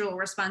individual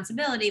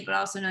responsibility but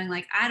also knowing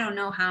like I don't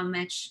know how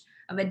much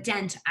of a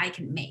dent I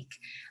can make.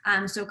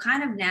 So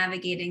kind of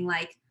navigating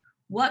like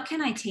what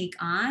can I take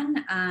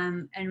on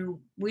and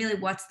really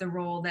what's the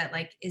role that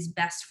like is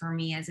best for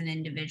me as an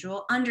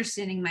individual,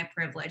 understanding my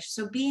privilege.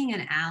 So being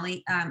an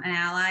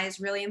ally is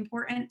really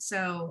important.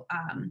 So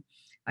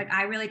like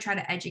I really try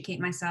to educate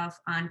myself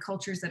on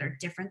cultures that are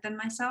different than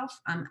myself.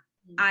 Mhm.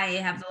 I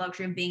have the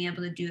luxury of being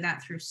able to do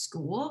that through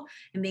school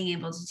and being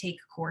able to take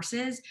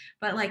courses,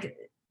 but like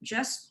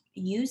just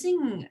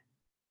using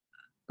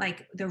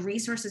like the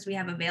resources we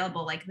have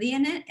available, like the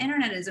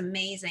internet is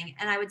amazing.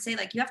 And I would say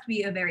like you have to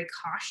be a very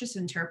cautious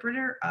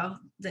interpreter of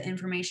the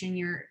information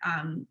you're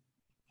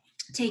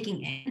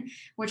taking in,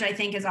 which I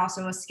think is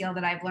also a skill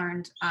that I've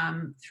learned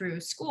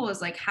through school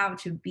is like how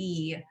to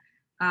be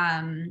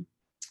um,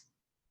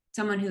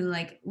 someone who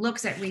like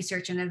looks at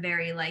research in a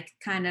very like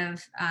kind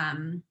of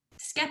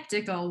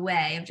skeptical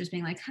way of just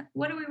being like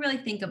what do we really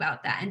think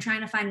about that and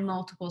trying to find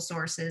multiple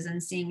sources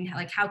and seeing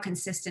how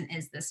consistent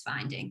is this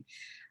finding,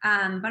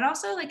 but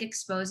also like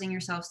exposing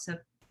yourselves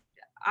to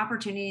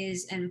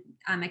opportunities and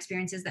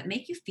experiences that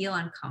make you feel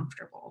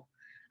uncomfortable,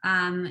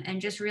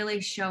 and just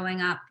really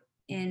showing up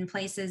in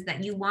places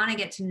that you want to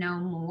get to know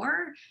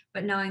more,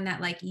 but knowing that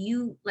like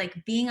you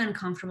like being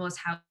uncomfortable is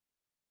how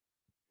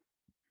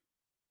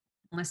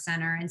homeless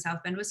center in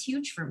South Bend was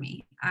huge for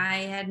me. I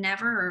had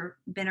never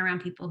been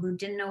around people who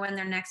didn't know when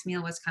their next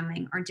meal was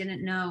coming or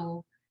didn't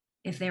know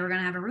if they were going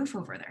to have a roof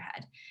over their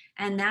head.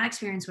 And that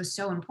experience was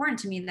so important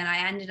to me that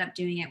I ended up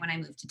doing it when I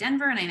moved to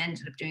Denver, and I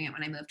ended up doing it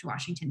when I moved to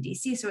Washington,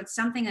 D.C. So it's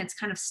something that's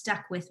kind of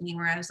stuck with me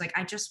where I was like,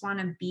 I just want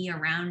to be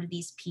around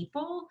these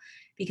people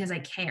because I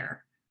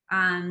care.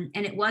 And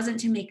it wasn't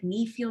to make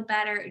me feel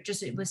better.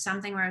 It was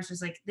something where I was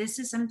just like, this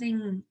is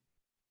something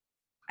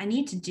I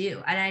need to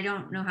do. And I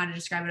don't know how to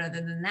describe it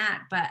other than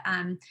that. But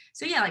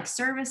so yeah, like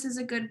service is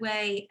a good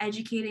way,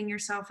 educating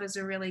yourself is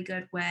a really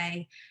good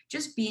way,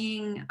 just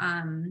being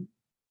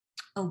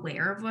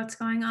aware of what's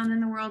going on in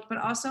the world, but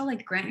also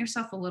like grant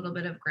yourself a little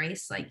bit of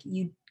grace. Like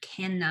you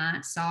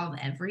cannot solve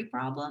every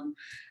problem.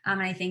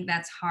 And I think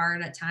that's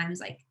hard at times.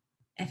 Like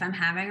if I'm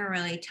having a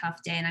really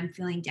tough day and I'm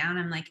feeling down,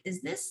 I'm like,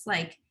 is this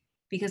like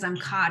because I'm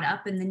caught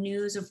up in the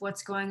news of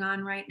what's going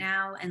on right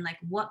now? And like,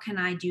 what can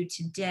I do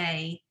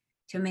today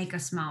to make a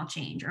small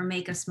change or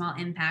make a small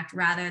impact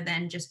rather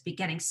than just be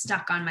getting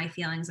stuck on my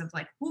feelings of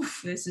like,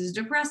 oof, this is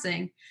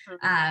depressing.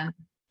 Mhm.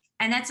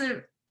 And that's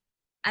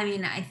I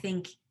mean, I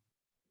think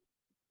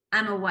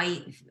I'm a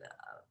white,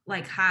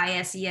 like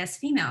high SES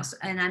female,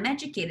 and I'm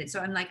educated. So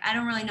I'm like, I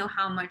don't really know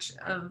how much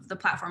of the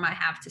platform I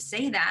have to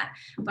say that,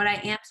 but I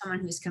am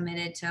someone who's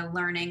committed to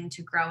learning,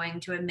 to growing,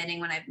 to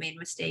admitting when I've made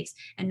mistakes,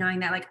 and knowing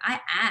that like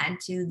I add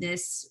to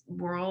this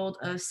world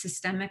of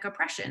systemic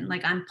oppression.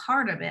 Like I'm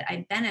part of it,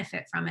 I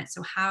benefit from it.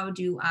 So how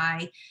do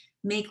I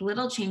make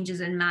little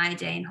changes in my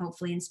day and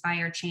hopefully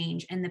inspire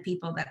change in the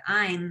people that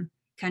I'm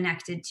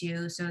connected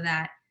to so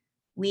that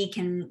we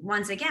can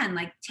once again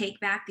like take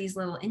back these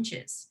little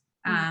inches.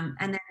 Mhm.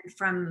 And then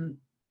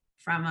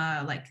from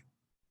a like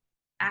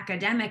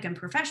academic and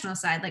professional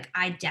side, like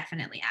I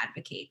definitely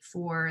advocate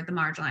for the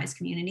marginalized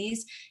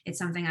communities. It's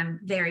something I'm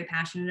very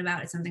passionate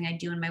about. It's something I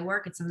do in my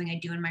work. It's something I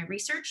do in my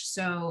research.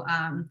 So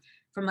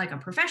from like a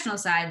professional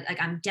side,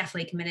 like I'm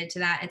definitely committed to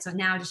that. It's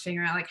now just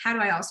figuring out like how do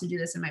I also do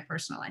this in my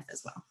personal life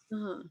as well.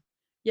 Uh-huh.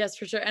 Yes,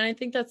 for sure. And I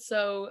think that's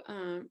so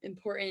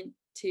important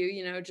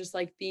too, just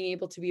like being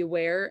able to be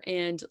aware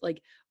and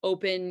like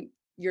open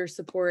your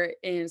support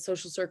in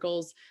social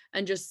circles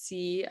and just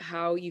see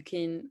how you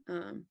can,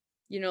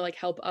 like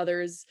help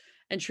others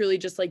and truly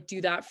just like do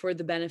that for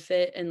the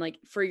benefit and like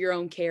for your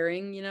own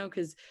caring,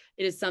 because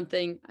it is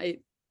something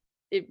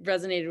it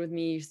resonated with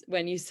me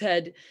when you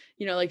said,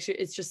 like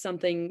it's just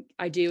something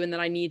I do and that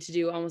I need to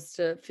do almost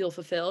to feel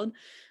fulfilled.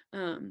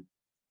 Um,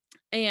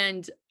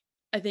 and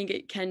I think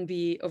it can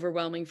be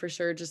overwhelming for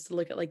sure just to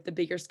look at like the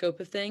bigger scope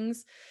of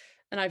things.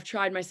 And I've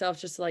tried myself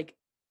just to like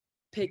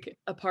pick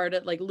apart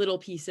at like little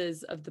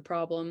pieces of the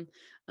problem,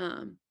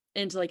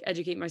 and to like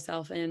educate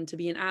myself and to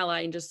be an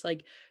ally and just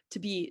like to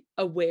be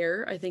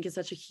aware, I think is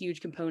such a huge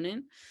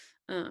component.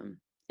 Um,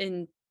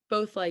 in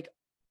both like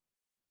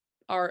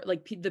our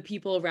like the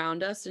people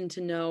around us and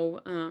to know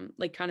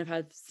like kind of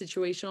have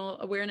situational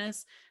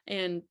awareness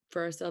and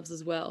for ourselves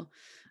as well.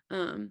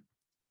 Um,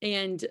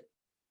 and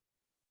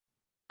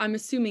I'm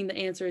assuming the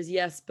answer is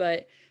yes,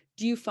 but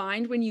do you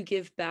find when you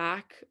give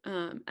back,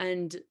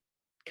 and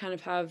kind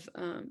of have,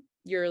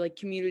 your, like,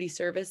 community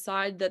service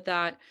side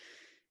that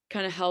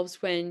kinda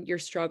helps when you're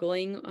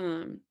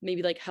struggling,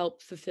 maybe, like,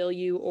 help fulfill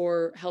you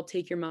or help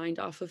take your mind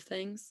off of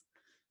things?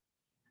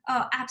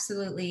 Oh,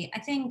 absolutely. I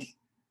think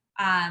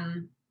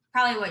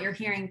probably what you're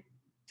hearing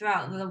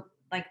throughout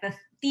the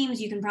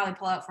themes you can probably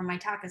pull out from my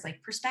talk is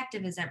like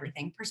perspective is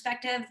everything.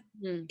 Perspective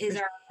For is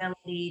our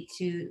ability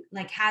to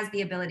like has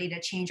the ability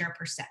to change our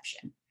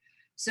perception.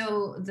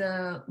 So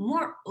the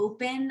more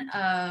open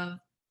of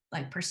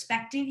like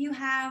perspective you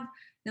have,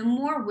 the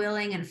more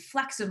willing and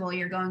flexible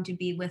you're going to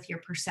be with your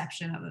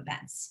perception of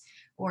events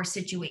or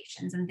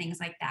situations and things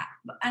like that.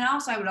 And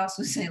also I would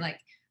also say like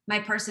my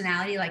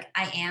personality, like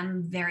I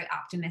am very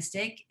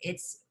optimistic.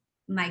 It's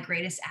my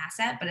greatest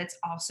asset, but it's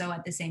also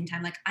at the same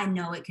time, like I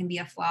know it can be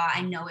a flaw.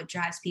 I know it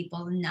drives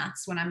people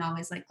nuts when I'm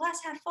always like glass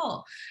half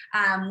full,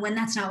 when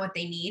that's not what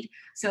they need.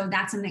 So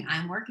that's something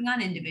I'm working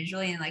on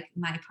individually and like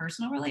my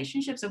personal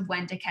relationships of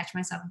when to catch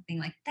myself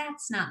being like,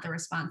 that's not the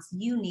response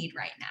you need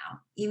right now,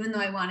 even though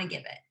I want to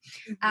give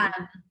it.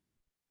 Mhm.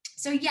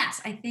 So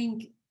yes, I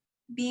think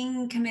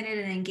being committed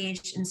and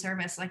engaged in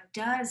service like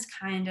does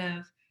kind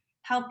of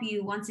help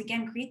you once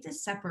again create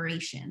this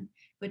separation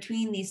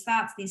between these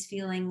thoughts, these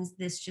feelings,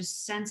 this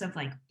just sense of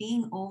like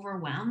being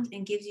overwhelmed,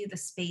 and gives you the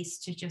space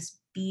to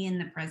just be in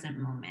the present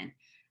moment.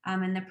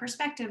 And the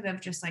perspective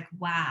of just like,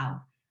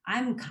 wow,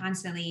 I'm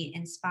constantly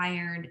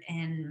inspired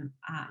and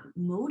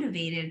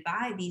motivated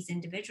by these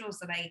individuals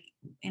that I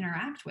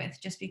interact with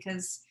just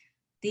because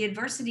the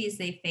adversities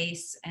they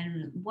face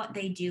and what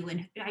they do.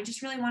 And I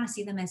just really want to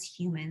see them as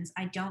humans.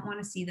 I don't want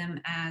to see them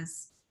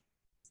as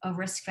a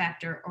risk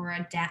factor or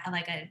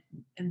like a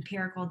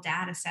empirical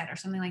data set or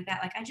something like that.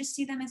 Like I just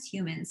see them as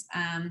humans.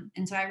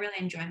 And so I really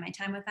enjoy my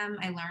time with them.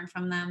 I learn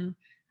from them.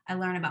 I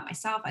learn about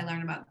myself. I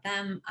learn about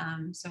them.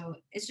 So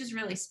it's just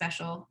really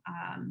special.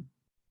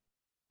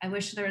 I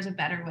wish there was a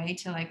better way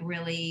to like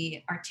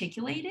really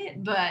articulate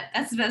it, but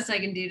that's the best I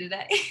can do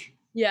today.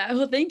 Yeah,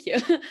 well, thank you.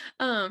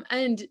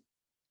 And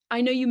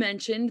I know you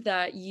mentioned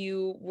that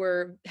you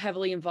were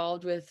heavily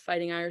involved with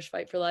Fighting Irish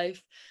Fight for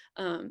Life,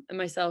 and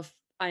myself,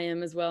 I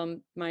am as well.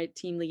 I'm my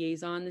team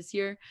liaison this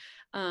year.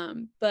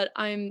 But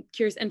I'm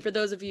curious, and for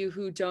those of you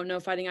who don't know,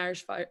 Fighting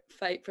Irish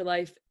Fight for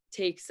Life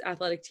takes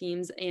athletic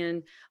teams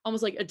and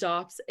almost like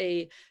adopts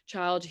a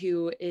child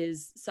who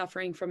is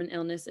suffering from an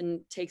illness and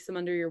takes them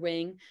under your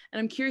wing. And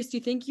I'm curious, do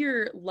you think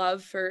your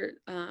love for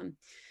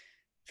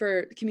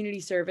community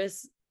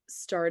service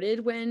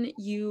started when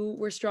you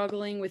were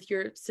struggling with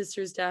your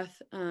sister's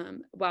death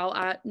while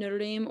at Notre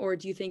Dame, or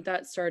do you think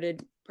that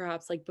started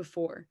perhaps like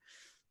before?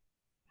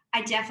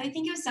 I definitely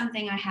think it was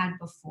something I had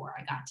before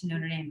I got to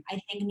Notre Dame. I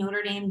think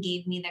Notre Dame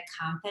gave me the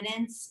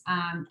confidence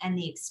and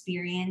the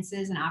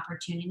experiences and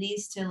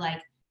opportunities to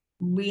like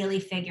really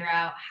figure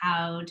out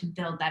how to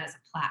build that as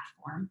a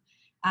platform.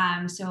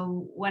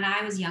 So when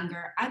I was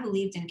younger, I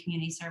believed in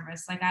community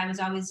service. Like I was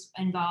always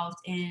involved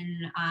in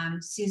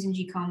Susan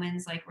G.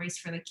 Komen's like Race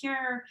for the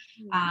Cure.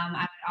 Mm.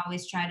 I would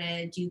always try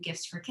to do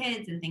gifts for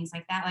kids and things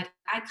like that. Like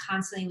I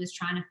constantly was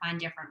trying to find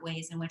different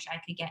ways in which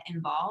I could get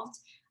involved.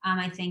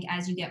 I think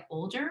as you get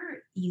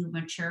older, you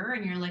mature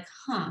and you're like,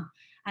 huh.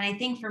 And I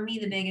think for me,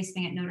 the biggest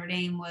thing at Notre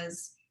Dame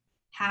was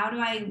how do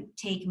I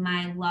take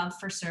my love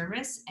for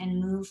service and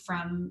move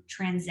from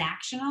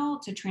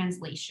transactional to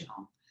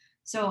translational?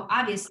 So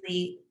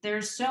obviously,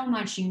 there's so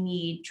much you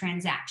need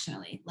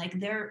transactionally. Like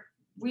there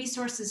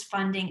resources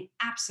funding,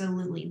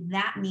 absolutely,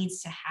 that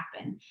needs to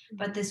happen.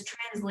 But this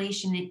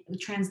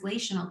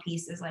translational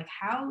piece is like,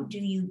 how do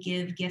you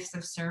give gifts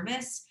of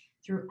service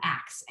through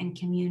acts and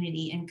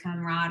community and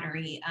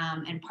camaraderie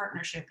and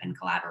partnership and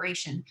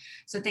collaboration?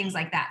 So things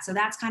like that. So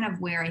that's kind of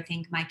where I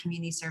think my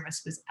community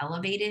service was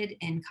elevated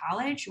in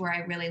college, where I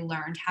really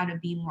learned how to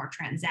be more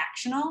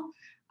transactional,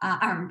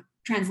 or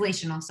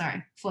translational,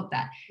 sorry, flip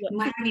that.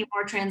 Yeah. How to be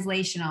more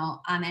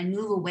translational and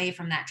move away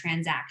from that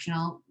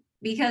transactional,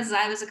 because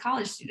I was a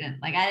college student.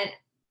 Like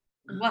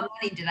what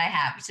money did I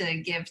have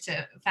to give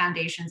to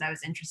foundations I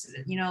was interested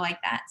in, like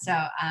that. So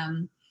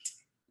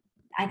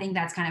I think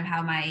that's kind of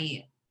how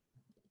my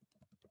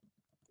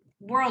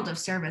world of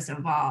service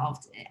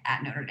evolved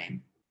at Notre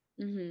Dame.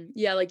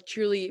 Yeah, like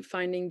truly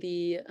finding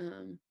the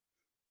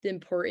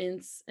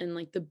importance and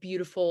like the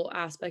beautiful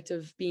aspect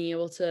of being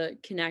able to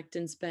connect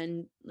and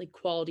spend like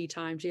quality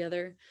time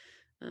together.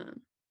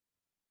 Um,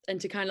 and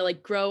to kind of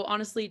like grow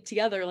honestly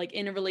together like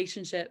in a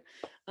relationship.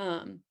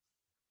 Yeah.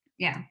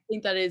 I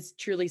think that is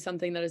truly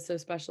something that is so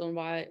special and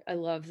why I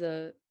love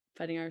the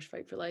Fighting Irish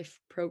Fight for Life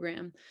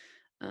program.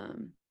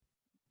 Um,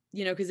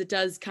 because it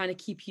does kind of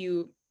keep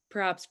you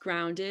perhaps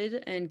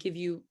grounded and give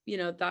you,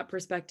 that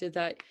perspective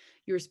that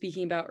you were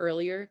speaking about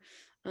earlier,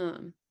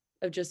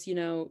 of just,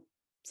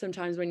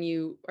 sometimes when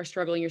you are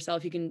struggling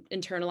yourself, you can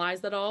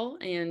internalize that all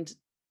and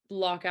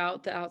block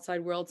out the outside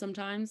world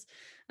sometimes.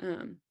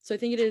 So I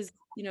think it is,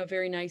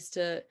 very nice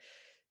to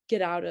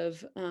get out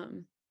of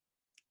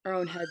our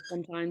own head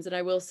sometimes. And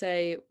I will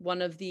say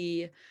one of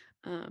the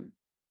um,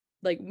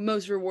 like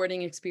most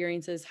rewarding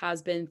experiences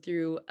has been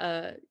through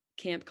a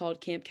camp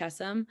called Camp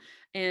Kesem,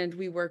 and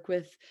we work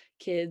with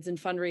kids and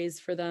fundraise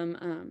for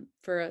them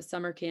for a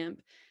summer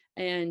camp.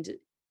 And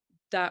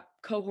that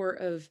cohort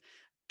of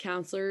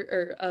counselor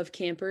or of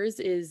campers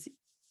is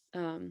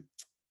um,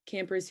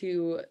 campers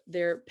who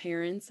their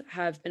parents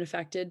have been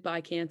affected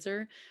by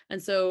cancer.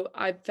 And so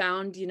I've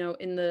found,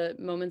 in the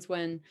moments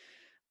when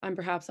I'm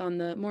perhaps on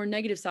the more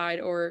negative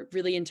side or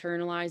really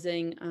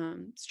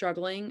internalizing,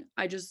 struggling,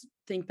 I just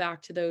think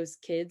back to those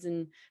kids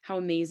and how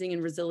amazing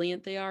and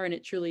resilient they are, and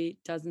it truly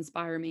does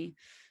inspire me.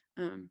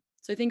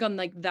 So I think on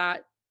like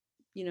that,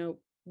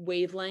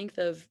 wavelength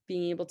of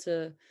being able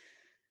to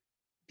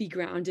be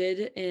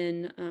grounded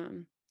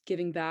in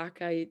giving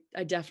back, I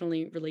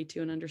definitely relate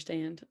to and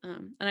understand.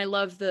 And I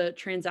love the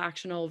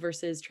transactional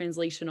versus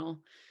translational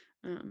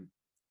um,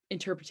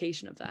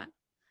 interpretation of that.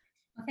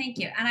 Well, thank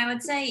you. And I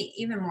would say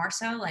even more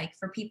so, like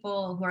for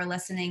people who are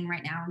listening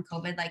right now in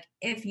COVID, like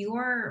if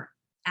your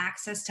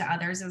access to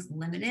others is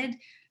limited,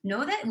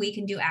 know that we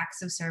can do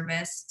acts of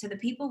service to the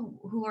people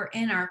who are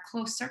in our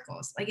close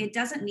circles. Like it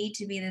doesn't need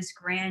to be this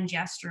grand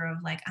gesture of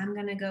like, I'm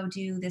going to go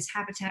do this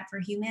Habitat for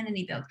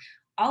Humanity build.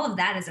 All of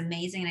that is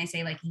amazing. And I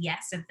say, like,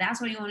 yes, if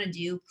that's what you want to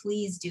do,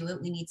 please do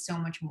it. We need so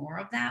much more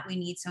of that. We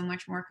need so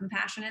much more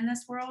compassion in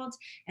this world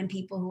and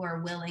people who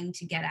are willing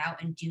to get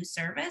out and do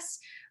service.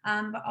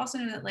 But also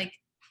know that like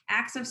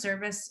acts of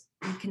service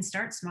can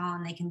start small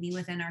and they can be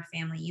within our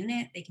family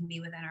unit, they can be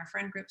within our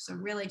friend group. So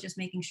really just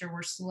making sure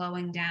we're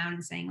slowing down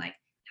and saying like,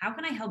 how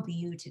can I help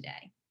you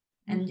today?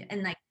 And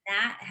like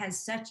that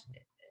has such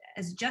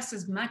as just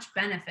as much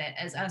benefit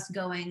as us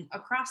going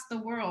across the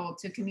world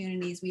to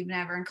communities we've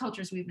never and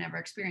cultures we've never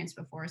experienced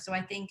before. So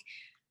I think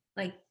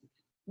like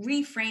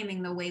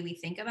reframing the way we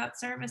think about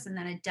service, and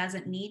then it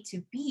doesn't need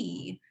to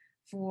be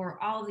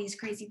for all of these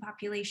crazy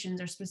populations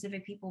or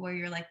specific people where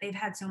you're like they've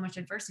had so much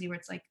adversity, where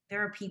it's like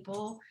there are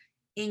people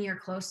in your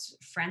close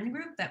friend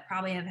group that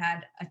probably have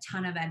had a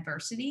ton of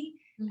adversity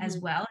as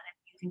Mhm. well. And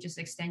if you can just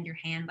extend your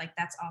hand, like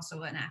that's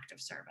also an act of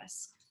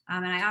service.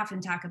 And I often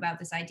talk about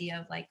this idea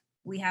of like,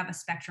 we have a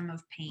spectrum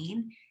of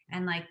pain,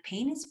 and like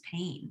pain is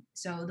pain.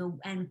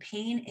 And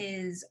pain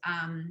is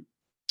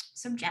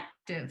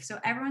subjective. So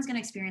everyone's going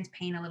to experience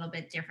pain a little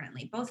bit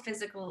differently, both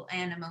physical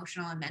and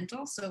emotional and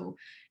mental. So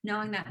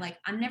knowing that, like,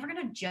 I'm never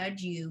going to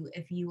judge you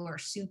if you are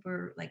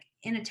super like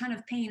in a ton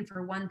of pain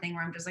for one thing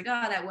where I'm just like,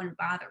 oh, that wouldn't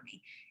bother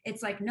me.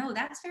 It's like, no,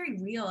 that's very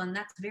real and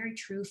that's very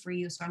true for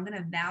you. So I'm going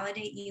to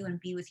validate you and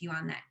be with you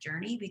on that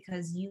journey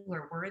because you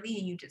are worthy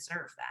and you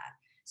deserve that.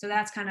 So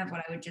that's kind of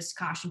what I would just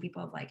caution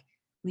people of, like,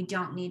 we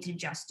don't need to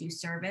just do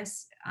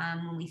service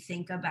when we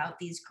think about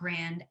these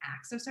grand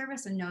acts of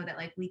service, and know that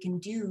like we can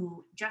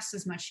do just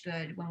as much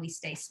good when we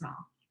stay small.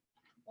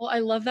 Well, I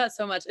love that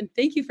so much. And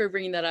thank you for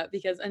bringing that up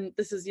because, and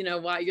this is,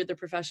 why you're the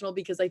professional,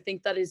 because I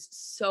think that is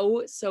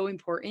so, so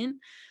important.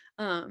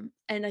 And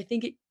I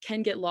think it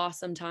can get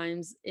lost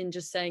sometimes in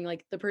just saying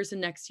like the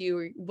person next to you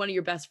or one of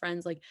your best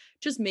friends, like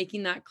just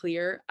making that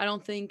clear. I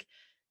don't think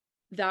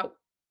that,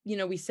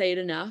 we say it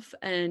enough,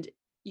 and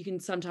you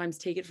can sometimes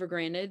take it for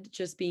granted,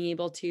 just being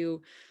able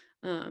to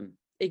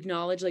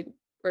acknowledge like,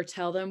 or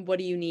tell them, what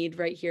do you need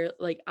right here?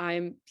 Like,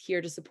 I'm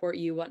here to support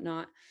you,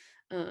 whatnot.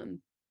 Um,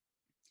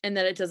 and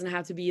that it doesn't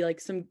have to be like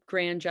some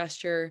grand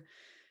gesture,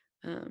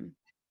 um,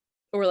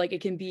 or like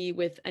it can be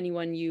with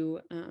anyone you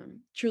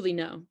truly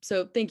know.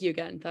 So thank you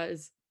again. That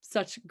is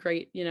such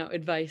great,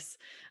 advice.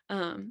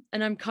 And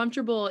I'm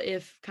comfortable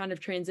if kind of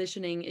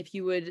transitioning, if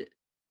you would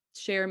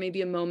share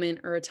maybe a moment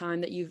or a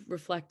time that you've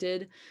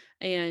reflected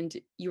and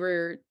you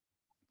were,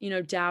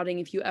 doubting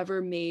if you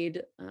ever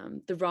made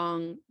the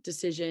wrong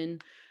decision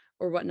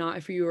or whatnot,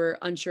 if you were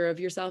unsure of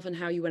yourself and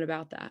how you went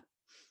about that.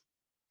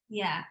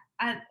 Yeah.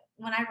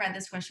 When I read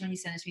this question, when you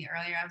sent it to me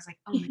earlier, I was like,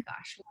 oh my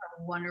gosh, what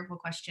a wonderful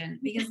question.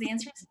 Because the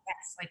answer is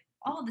yes, like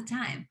all the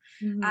time.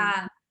 Mhm.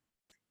 Um,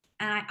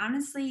 and I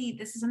honestly,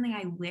 this is something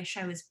I wish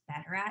I was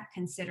better at,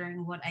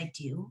 considering what I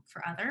do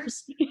for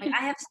others. Like,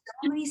 I have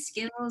so many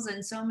skills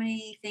and so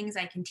many things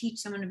I can teach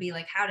someone to be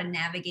like how to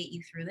navigate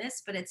you through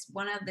this. But it's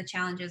one of the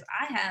challenges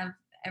I have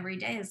every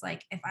day is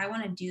like, if I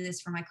want to do this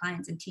for my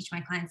clients and teach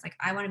my clients, like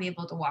I want to be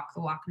able to walk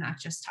the walk, not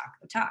just talk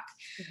the talk.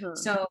 Uh-huh.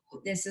 So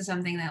this is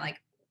something that, like,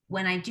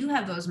 when I do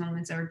have those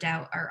moments or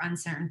doubt or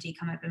uncertainty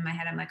come up in my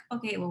head, I'm like,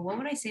 okay, well, what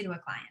would I say to a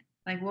client?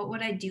 Like, what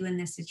would I do in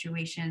this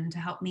situation to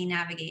help me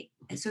navigate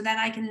so that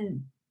I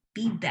can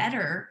be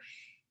better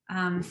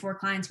for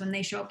clients when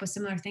they show up with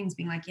similar things,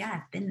 being like, yeah,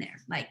 I've been there.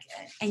 Like,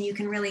 and you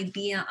can really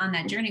be on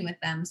that journey with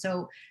them.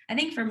 So I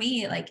think for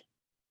me, like,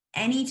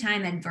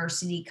 anytime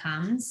adversity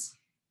comes,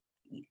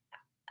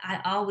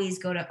 I always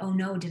go to, oh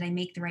no, did I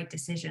make the right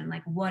decision?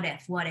 Like, what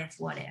if, what if,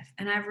 what if?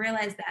 And I've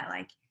realized that,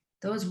 like,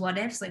 those what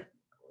ifs, like,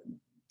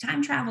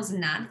 time travel is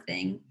not a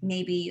thing.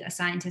 Maybe a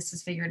scientist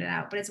has figured it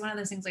out, but it's one of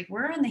those things, like,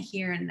 we're in the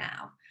here and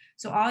now.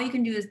 So all you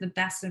can do is the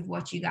best of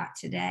what you got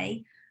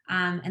today.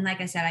 And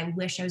like I said, I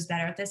wish I was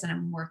better at this and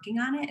I'm working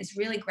on it. Is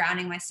really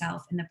grounding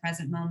myself in the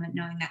present moment,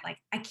 knowing that, like,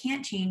 I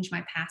can't change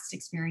my past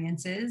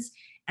experiences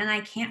and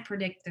I can't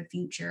predict the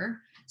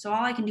future. So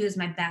all I can do is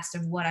my best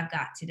of what I've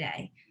got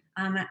today.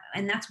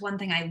 And that's one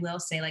thing I will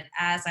say, like,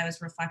 as I was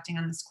reflecting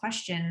on this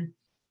question,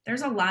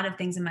 there's a lot of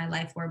things in my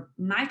life where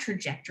my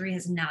trajectory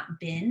has not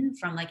been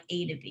from like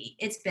A to B.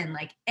 It's been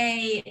like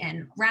A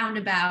and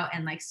roundabout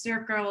and like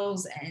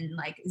circles and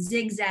like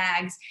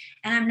zigzags.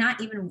 And I'm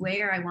not even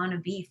where I want to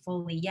be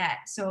fully yet.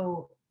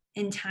 So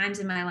in times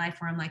in my life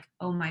where I'm like,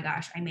 oh my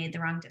gosh, I made the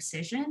wrong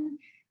decision,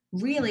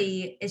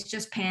 really it's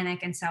just panic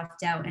and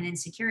self-doubt and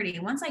insecurity.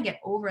 And once I get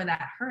over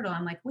that hurdle,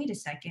 I'm like, wait a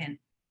second,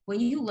 when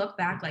you look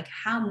back, like,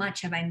 how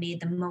much have I made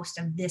the most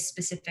of this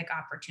specific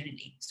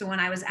opportunity? So when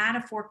I was at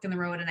a fork in the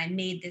road and I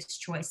made this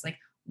choice, like,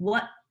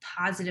 what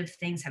positive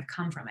things have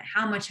come from it?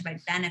 How much have I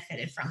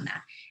benefited from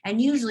that?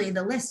 And usually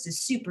the list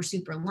is super,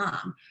 super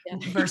long Yeah.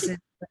 versus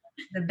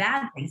the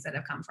bad things that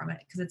have come from it.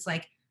 Because it's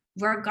like,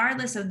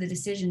 regardless of the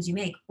decisions you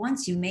make,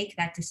 once you make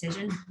that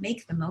decision,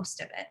 make the most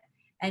of it.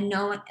 And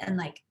know, and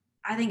like,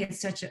 I think it's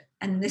such a,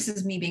 and this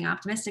is me being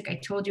optimistic. I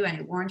told you and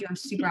I warned you, I'm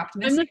super I'm the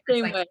optimistic. It's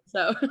same like, way,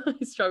 so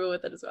I struggle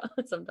with it as well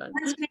sometimes.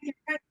 once you make it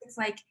right, it's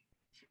like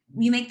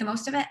you make the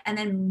most of it, and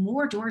then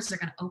more doors are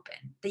going to open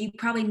that you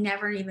probably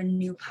never even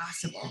knew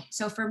possible.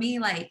 So for me,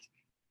 like,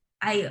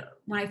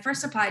 when I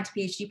first applied to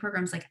PhD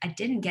programs, like, I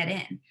didn't get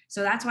in.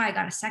 So that's why I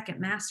got a second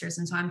master's.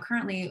 And so I'm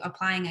currently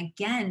applying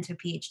again to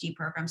PhD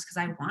programs because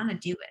I want to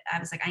do it. I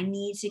was like, I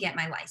need to get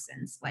my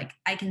license. Like,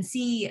 I can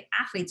see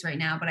athletes right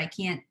now, but I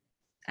can't,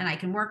 and I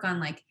can work on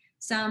like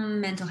some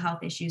mental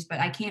health issues, but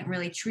I can't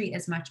really treat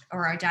as much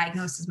or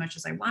diagnose as much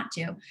as I want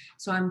to.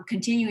 So I'm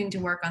continuing to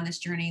work on this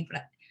journey.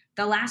 But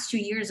the last 2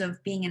 years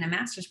of being in a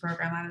master's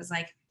program, I was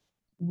like,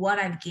 what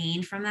I've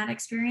gained from that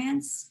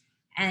experience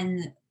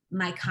and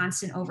my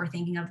constant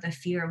overthinking of the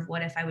fear of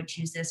what if I would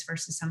choose this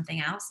versus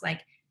something else.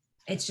 Like,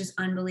 it's just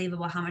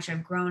unbelievable how much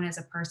I've grown as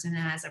a person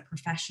and as a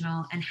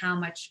professional, and how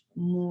much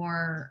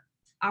more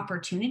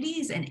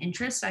opportunities and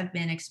interests I've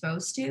been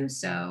exposed to.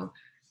 So,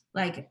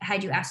 like,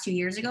 had you asked 2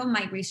 years ago,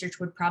 my research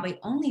would probably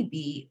only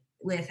be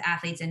with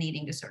athletes and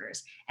eating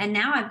disorders. And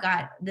now I've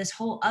got this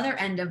whole other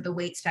end of the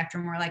weight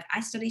spectrum where like I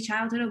study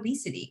childhood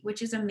obesity,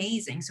 which is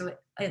amazing. So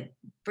it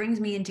brings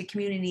me into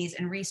communities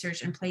and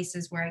research and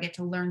places where I get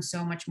to learn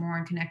so much more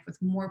and connect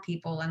with more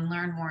people and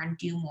learn more and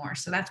do more.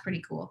 So that's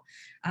pretty cool.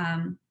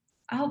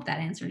 I hope that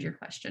answered your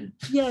question.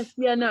 Yes,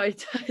 yeah, no,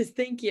 it does.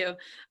 Thank you.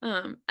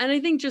 And I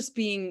think just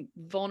being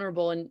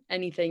vulnerable in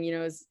anything,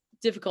 is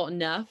difficult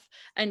enough,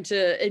 and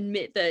to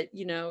admit that,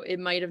 it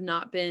might have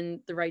not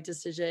been the right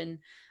decision.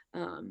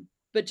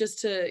 But just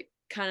to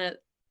kind of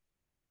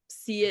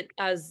see it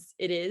as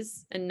it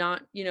is and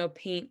not,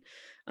 paint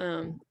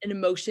an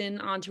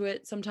emotion onto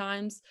it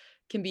sometimes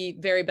can be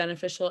very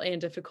beneficial and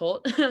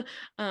difficult.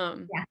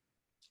 um, Yeah.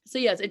 so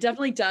yes, it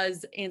definitely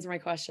does answer my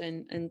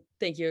question, and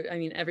thank you. I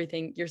mean,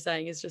 everything you're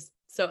saying is just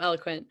so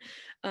eloquent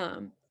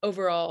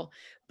overall.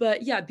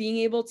 But yeah, being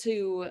able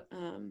to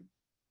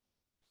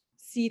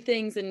see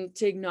things and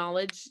to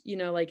acknowledge,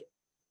 like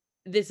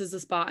this is the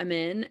spot I'm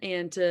in,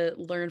 and to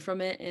learn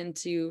from it and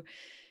to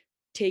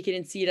take it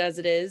and see it as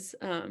it is.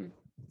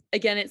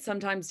 Again, it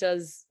sometimes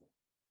does,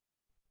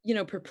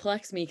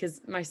 perplex me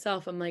because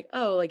myself, I'm like,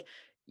 oh, like,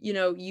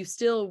 you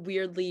still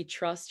weirdly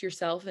trust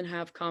yourself and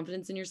have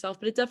confidence in yourself,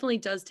 but it definitely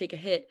does take a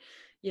hit,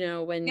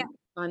 when Yeah. you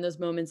find those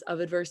moments of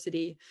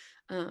adversity.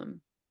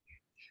 Um,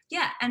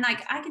 Yeah. And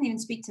like I can even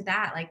speak to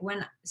that. Like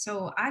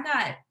so I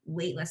got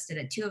waitlisted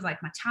at two of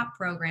like my top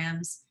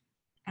programs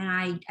and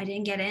I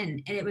didn't get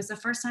in. And it was the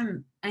first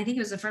time, I think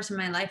it was the first time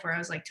in my life where I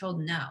was like told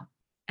no.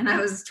 And I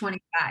was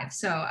 25.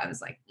 So I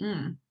was like,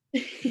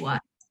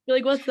 what? you're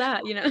like, what's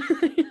that?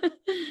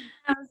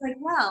 I was like,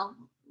 well,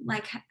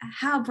 like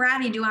how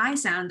bratty do I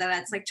sound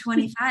that it's like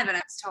 25 and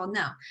I was told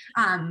no?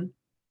 Um,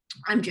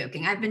 I'm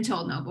joking. I've been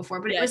told no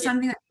before, but it Yeah, was yeah,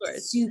 something of that course.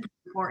 was super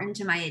important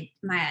to my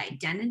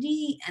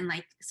identity and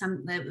like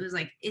some that was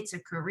like it's a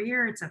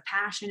career, it's a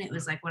passion. It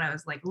was like what I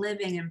was like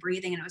living and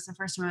breathing. And it was the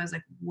first time I was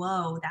like,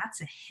 whoa,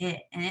 that's a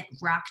hit. And it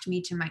rocked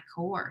me to my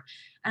core.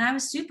 And I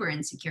was super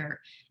insecure.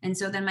 And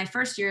so then my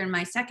first year in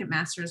my second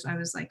master's, I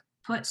was like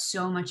put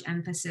so much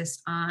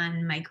emphasis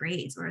on my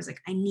grades where I was like,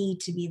 I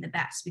need to be the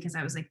best because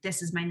I was like,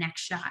 this is my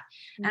next shot.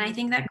 And I Mhm.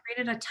 think that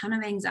created a ton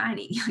of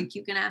anxiety. Like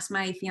you can ask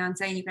my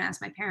fiance and you can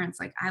ask my parents,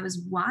 like I was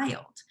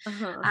wild.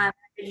 Uh-huh. I'd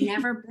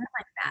never been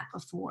like that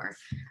before.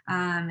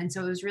 And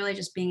so it was really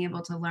just being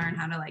able to learn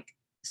how to like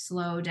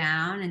slow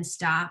down and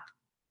stop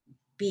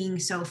being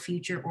so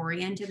future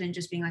oriented and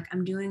just being like,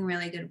 I'm doing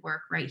really good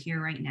work right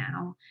here, right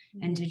now.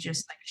 And Mhm. to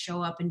just like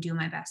show up and do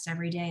my best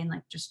every day and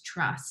like just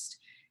trust.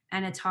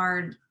 And it's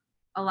hard.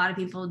 A lot of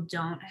people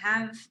don't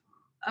have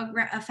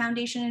a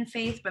foundation in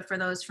faith, but for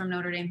those from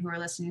Notre Dame who are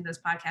listening to this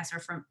podcast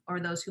or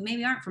those who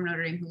maybe aren't from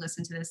Notre Dame who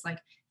listen to this, like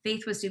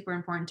faith was super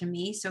important to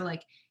me. So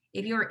like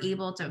if you're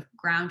able to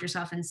ground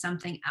yourself in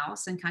something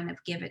else and kind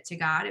of give it to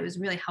God, it was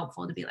really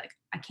helpful to be like,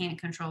 I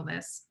can't control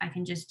this. I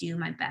can just do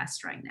my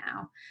best right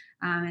now.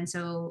 And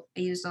so I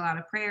used a lot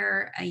of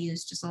prayer. I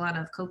used just a lot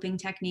of coping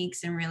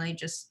techniques and really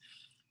just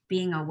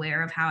being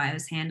aware of how I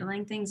was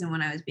handling things and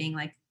when I was being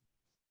like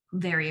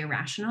very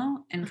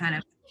irrational and kind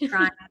of Uh-huh.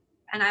 trying.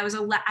 And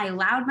I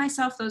allowed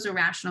myself those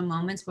irrational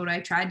moments, but what I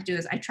tried to do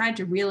is I tried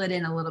to reel it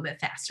in a little bit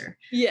faster.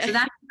 Yeah. So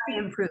that's how I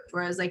improved,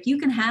 where I was like, you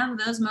can have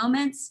those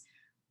moments,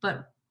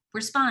 but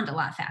respond a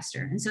lot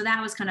faster. And so that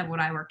was kind of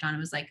what I worked on. It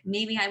was like,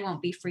 maybe I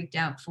won't be freaked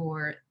out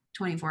for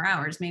 24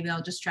 hours. Maybe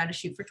I'll just try to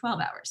shoot for 12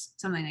 hours,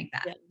 something like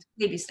that. Yeah.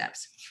 Baby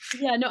steps.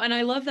 Yeah, no, and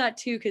I love that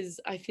too, because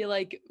I feel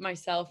like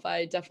myself,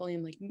 I definitely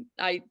am like,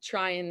 I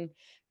try and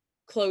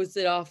close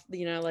it off,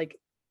 like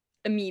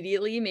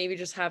immediately, maybe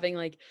just having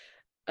like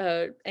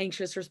a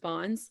anxious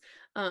response.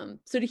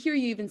 So to hear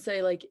you even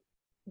say like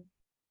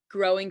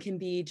growing can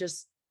be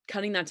just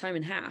cutting that time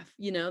in half,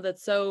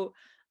 that's so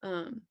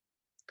um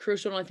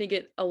crucial. And I think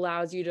it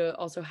allows you to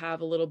also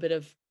have a little bit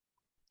of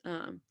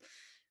um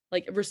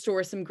like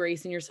restore some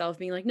grace in yourself,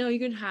 being like, no, you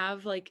can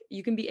have like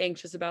you can be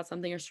anxious about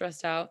something or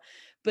stressed out,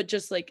 but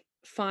just like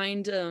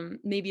find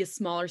maybe a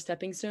smaller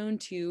stepping stone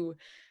to,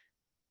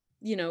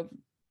 you know,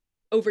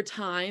 over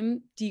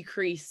time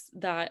decrease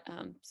that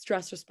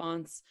stress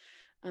response.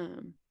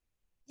 Um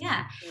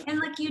Yeah. yeah. And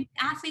like you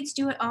athletes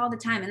do it all the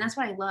time. And that's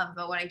what I love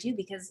about what I do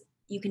because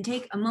you can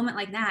take a moment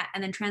like that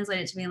and then translate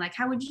it to being like,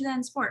 how would you do that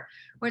in sport?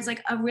 Where it's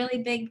like a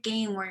really big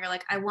game where you're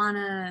like, I want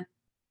to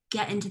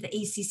get into the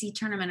ACC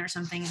tournament or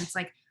something. And it's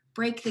like,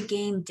 break the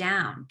game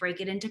down,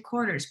 break it into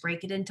quarters,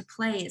 break it into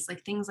plays,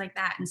 like things like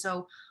that. And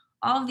so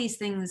all of these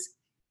things,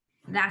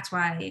 that's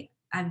why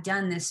I've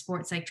done this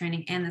sports psych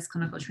training and this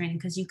clinical training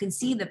because you can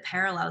see the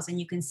parallels and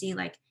you can see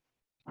like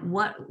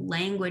what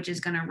language is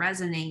going to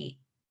resonate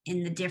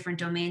in the different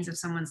domains of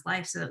someone's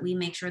life so that we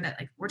make sure that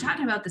like we're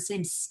talking about the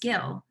same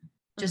skill,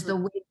 just Uh-huh.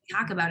 the way we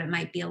talk about it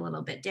might be a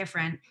little bit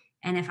different.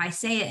 And if I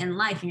say it in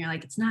life and you're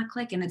like, it's not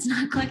clicking, it's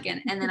not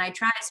clicking, and then I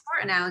try a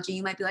sport analogy,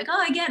 you might be like, oh,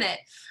 I get it.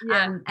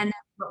 Yeah. And then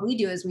what we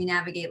do is we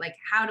navigate like,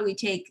 how do we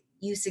take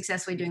you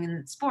successfully doing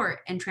in sport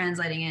and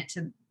translating it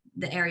to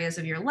the areas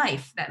of your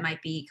life that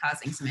might be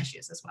causing some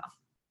issues as well.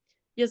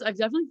 Yes, I've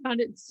definitely found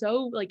it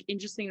so like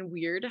interesting and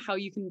weird how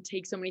you can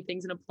take so many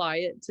things and apply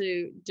it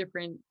to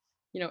different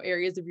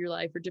areas of your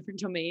life or different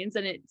domains,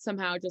 and it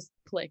somehow just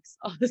clicks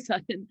all of a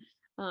sudden.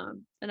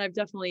 And I've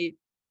definitely,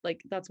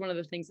 like, that's one of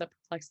the things that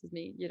perplexes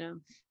me,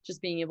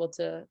 just being able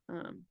to,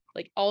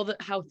 like, all the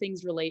how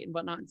things relate and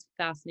whatnot is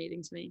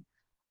fascinating to me.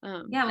 Yeah,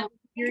 And well, I'm think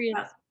curious.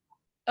 about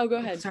Oh, go oh,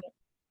 ahead. sorry.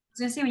 I was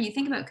gonna say when you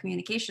think about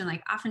communication,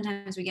 like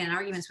oftentimes we get in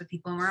arguments with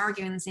people and we're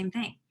arguing the same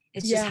thing.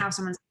 It's just Yeah. how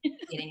someone's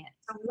communicating it.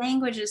 So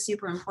language is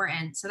super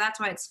important. So that's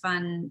why it's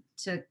fun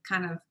to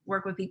kind of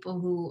work with people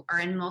who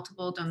are in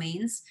multiple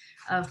domains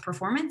of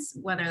performance,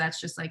 whether that's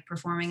just like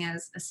performing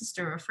as a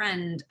sister, a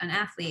friend, an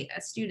athlete,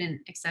 a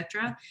student,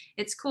 etc.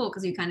 It's cool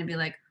because you kind of be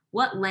like,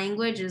 what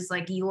language is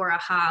like your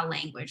aha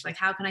language? Like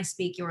how can I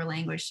speak your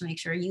language to make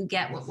sure you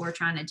get what we're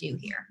trying to do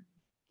here?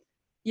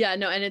 Yeah,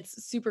 no, and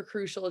it's super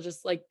crucial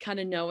just, like,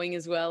 kinda knowing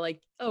as well,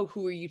 like, oh,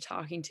 who are you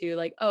talking to?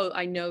 Like, oh,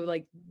 I know,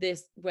 like,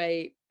 this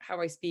way how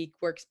I speak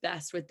works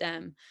best with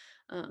them.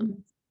 Um,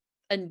 Mhm.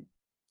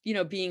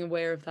 and, being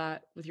aware of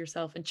that with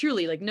yourself, and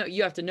truly, like, no,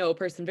 you have to know a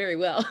person very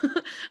well,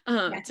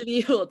 Yeah. to be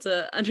able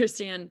to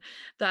understand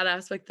that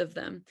aspect of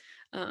them.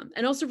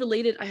 And also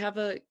related, I have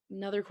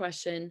another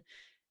question.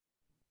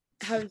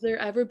 Has there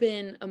ever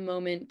been a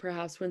moment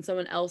perhaps when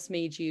someone else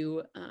made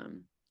you,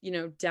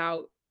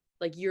 doubt,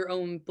 like, your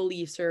own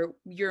beliefs or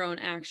your own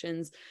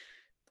actions,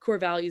 core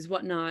values,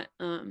 whatnot?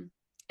 And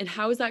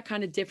how is that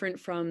kind of different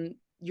from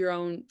your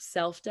own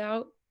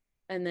self-doubt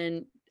and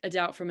then a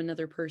doubt from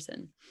another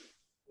person?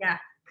 Yeah,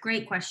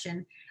 great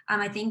question.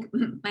 I think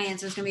my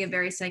answer is going to be a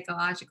very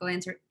psychological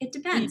answer. It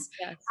Please, depends.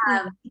 yes.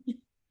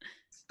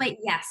 But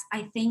yes,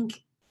 I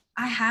think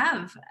I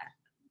have.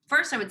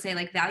 First, I would say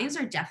like values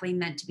are definitely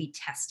meant to be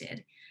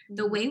tested.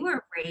 The Mhm. way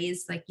we're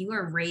raised, like you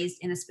are raised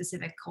in a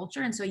specific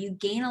culture. And so you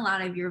gain a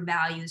lot of your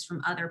values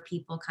from other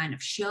people kind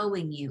of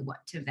showing you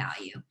what to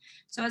value.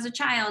 So as a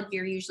child,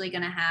 you're usually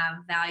going to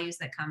have values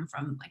that come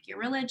from like your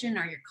religion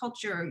or your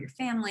culture or your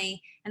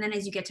family. And then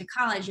as you get to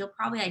college, you'll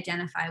probably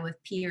identify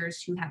with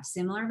peers who have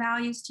similar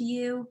values to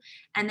you.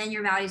 And then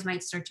your values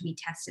might start to be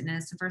tested. And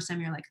it's the first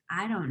time you're like,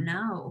 I don't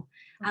know.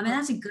 I mean, Uh-huh.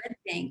 that's a good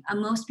thing.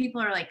 Most people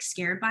are like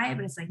scared by it,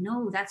 but it's like,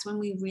 no, that's when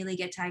we really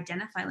get to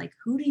identify like,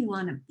 who do you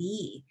want to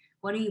be?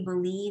 What do you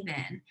believe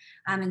in?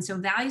 And so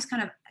values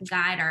kind of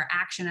guide our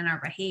action and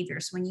our behavior.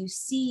 So when you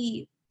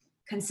see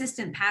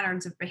consistent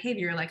patterns of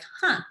behavior, you're like,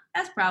 huh,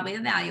 that's probably a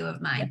value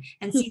of mine,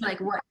 and see like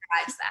what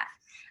drives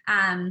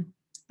that.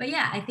 But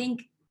yeah, I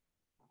think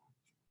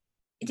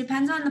it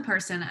depends on the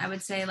person. I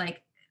would say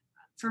like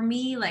for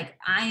me, like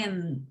I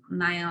am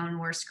my own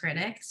worst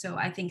critic. So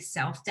I think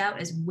self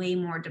doubt is way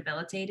more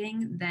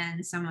debilitating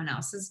than someone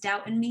else's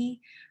doubt in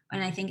me.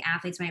 And I think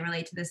athletes might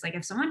relate to this. Like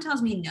if someone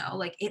tells me no,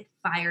 like it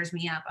fires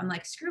me up. I'm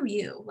like, screw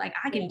you. Like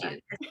I can do Yeah.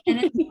 this. And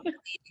it's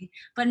motivating,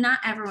 but not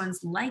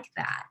everyone's like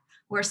that.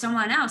 Where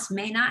someone else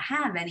may not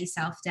have any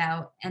self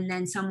doubt, and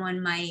then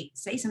someone might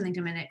say something to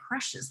them and it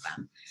crushes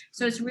them.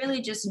 So it's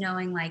really just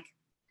knowing like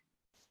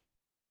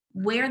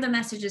where the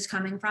message is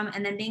coming from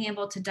and then being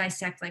able to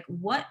dissect like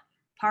what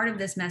part of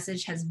this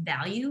message has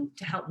value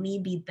to help me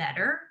be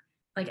better,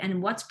 like,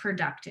 and what's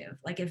productive.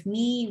 Like if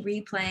me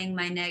replaying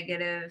my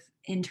negative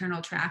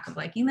internal track of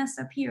like you messed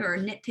up here or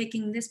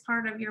nitpicking this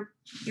part of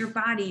your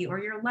body or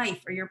your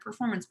life or your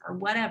performance or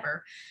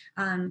whatever,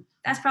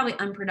 that's probably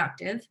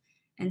unproductive.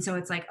 And so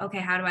it's like, okay,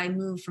 how do I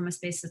move from a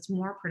space that's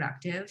more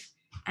productive?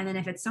 And then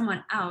if it's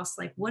someone else,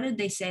 like what did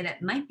they say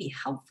that might be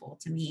helpful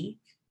to me?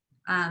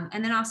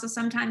 And then also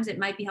sometimes it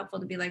might be helpful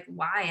to be like,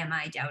 why am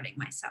I doubting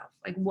myself?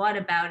 Like, what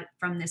about it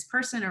from this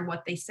person or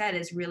what they said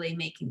is really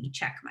making me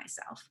check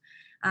myself?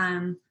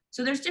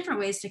 So there's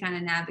different ways to kind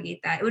of navigate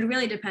that. It would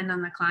really depend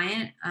on the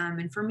client.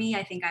 And for me,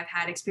 I think I've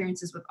had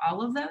experiences with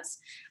all of those.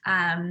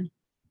 Um,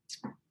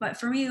 but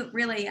for me,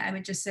 really, I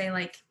would just say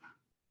like,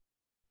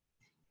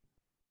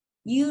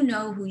 you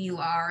know who you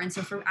are. And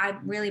so for I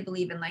really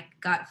believe in like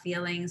gut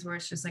feelings where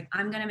it's just like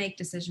I'm going to make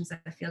decisions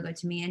that feel good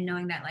to me, and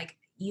knowing that like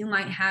you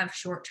might have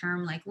short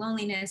term like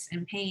loneliness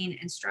and pain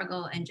and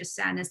struggle and just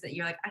sadness that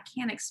you're like I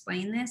can't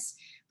explain this,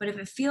 but if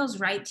it feels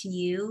right to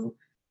you,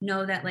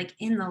 know that like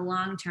in the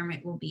long term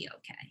it will be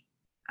okay.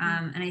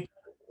 And I think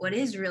what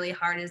is really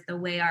hard is the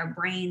way our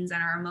brains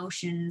and our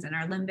emotions and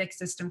our limbic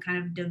system kind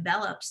of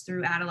develops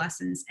through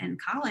adolescence and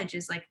college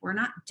is like we're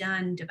not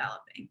done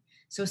developing.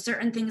 So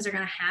certain things are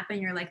going to happen.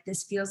 You're like,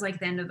 this feels like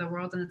the end of the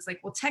world. And it's like,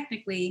 well,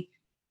 technically,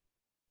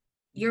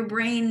 your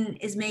brain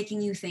is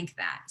making you think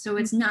that. So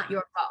it's not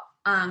your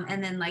fault.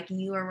 And then like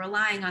you are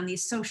relying on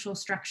these social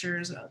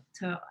structures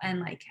to, and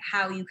like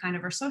how you kind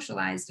of are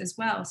socialized as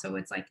well. So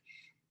it's like,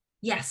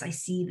 yes, I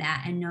see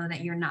that and know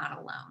that you're not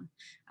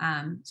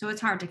alone. So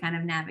it's hard to kind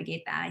of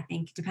navigate that. I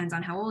think depends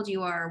on how old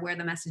you are, where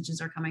the messages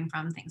are coming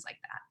from, things like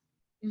that.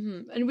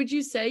 And would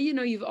you say,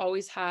 you've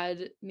always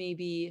had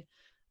maybe,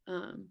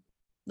 um,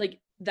 like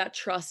that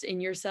trust in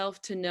yourself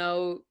to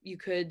know you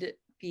could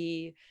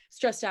be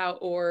stressed out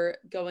or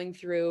going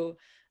through,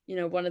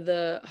 one of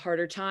the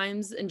harder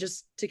times, and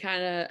just to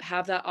kind of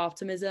have that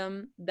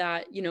optimism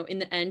that, in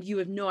the end, you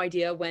have no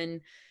idea when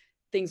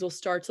things will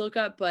start to look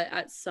up, but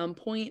at some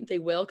point they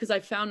will. Cause I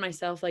found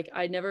myself like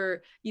I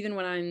never, even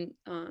when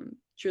I'm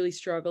truly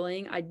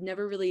struggling, I'd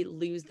never really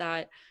lose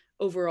that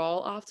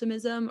overall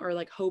optimism or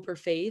like hope or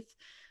faith.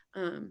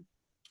 Um,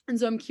 and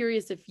so I'm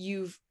curious if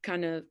you've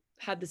kind of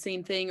had the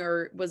same thing,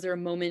 or was there a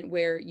moment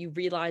where you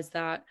realized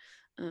that,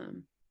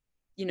 um,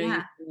 you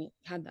Yeah.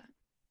 had that?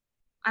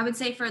 I would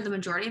say for the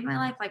majority of my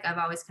life, like I've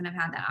always kind of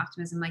had that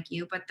optimism like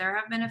you, but there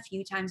have been a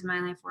few times in my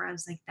life where I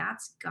was like,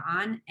 that's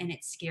gone and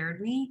it scared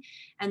me.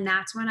 And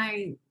that's when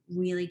I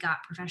really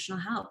got professional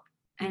help.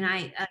 And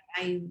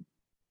Mhm.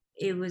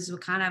 it was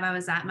kind of, I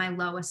was at my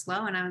lowest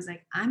low and I was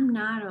like, I'm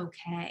not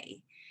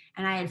okay.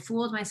 And I had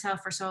fooled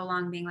myself for so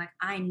long being like,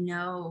 I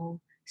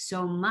know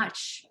so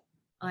much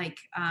like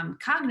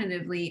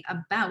cognitively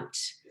about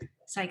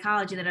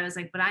psychology that I was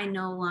like, but I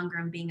no longer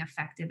am being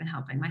effective in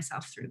helping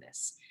myself through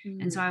this.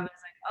 And so Mhm. I was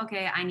like,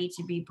 okay, I need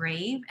to be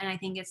brave. And I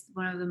think it's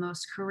one of the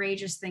most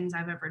courageous things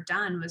I've ever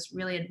done was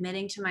really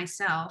admitting to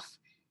myself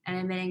and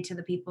admitting to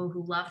the people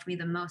who loved me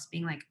the most,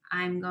 being like,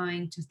 I'm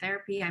going to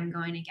therapy, I'm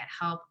going to get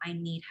help, I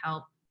need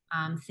help.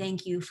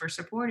 Thank you for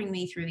supporting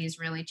me through these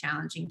really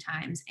challenging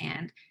times.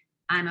 And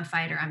I'm a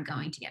fighter, I'm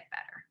going to get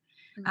better.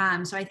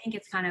 Mhm. So I think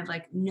it's kind of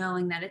like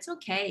knowing that it's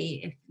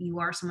okay if you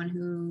are someone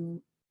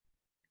who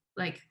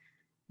like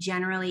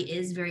generally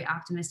is very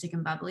optimistic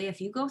and bubbly. If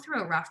you go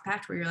through a rough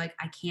patch where you're like,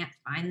 I can't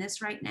find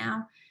this right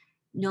now,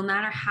 no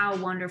matter how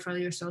wonderful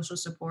your social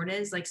support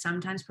is, like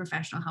sometimes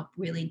professional help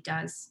really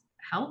does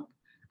help.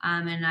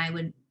 And I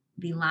would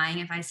be lying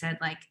if I said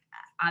like,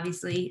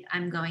 obviously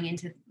I'm going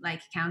into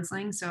like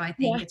counseling. So I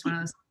think Yeah. it's one of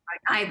those,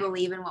 like, I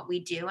believe in what we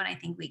do and I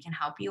think we can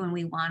help you and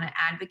we want to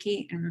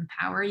advocate and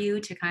empower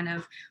you to kind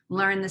of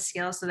learn the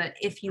skills so that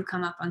if you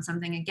come up on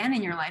something again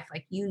in your life,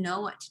 like you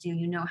know what to do,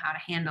 you know how to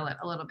handle it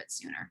a little bit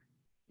sooner.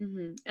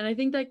 And I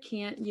think that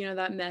can't,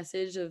 that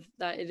message of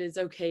that it is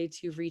okay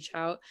to reach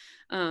out,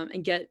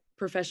 and get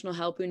professional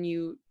help when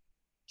you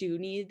do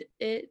need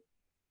it.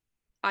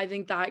 I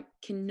think that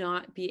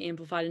cannot be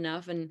amplified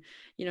enough. And,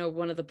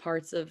 one of the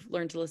parts of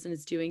Learn to Listen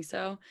is doing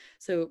so.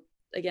 So,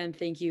 again,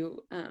 thank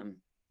you,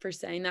 for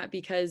saying that,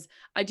 because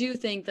I do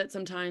think that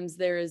sometimes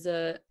there is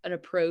an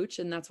approach,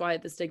 and that's why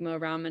the stigma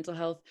around mental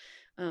health,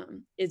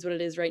 is what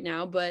it is right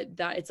now. But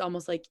that it's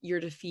almost like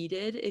you're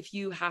defeated if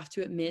you have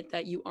to admit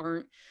that you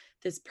aren't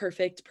this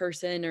perfect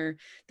person, or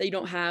that you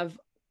don't have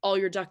all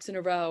your ducks in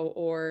a row,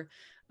 or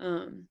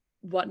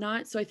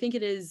whatnot. So I think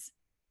it is,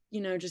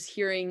 just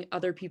hearing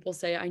other people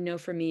say, I know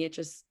for me, it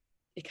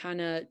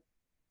kind of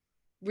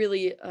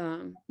really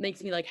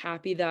makes me like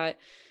happy that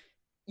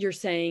you're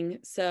saying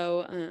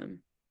so,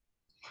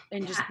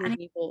 and just Yeah.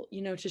 being able,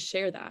 to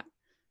share that.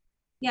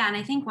 Yeah. And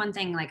I think one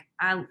thing like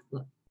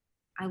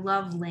I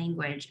love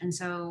language. And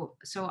so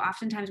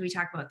oftentimes we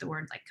talk about the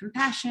word like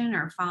compassion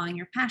or following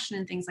your passion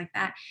and things like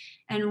that.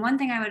 And one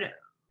thing I would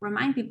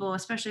remind people,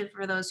 especially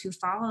for those who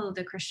follow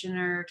the Christian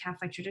or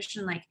Catholic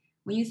tradition, like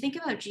when you think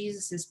about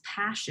Jesus's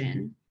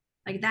passion,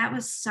 like that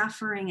was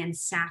suffering and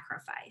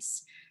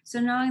sacrifice. So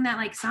knowing that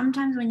like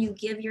sometimes when you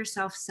give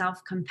yourself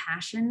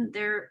self-compassion,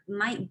 there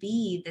might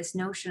be this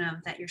notion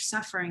of that you're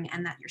suffering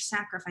and that you're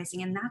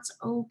sacrificing, and that's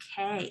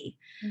okay.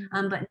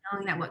 Mhm. But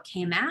knowing that what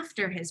came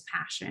after his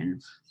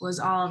passion was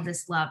all of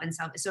this love and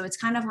self. So it's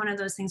kind of one of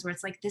those things where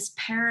it's like this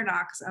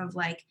paradox of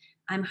like,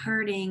 I'm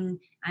hurting,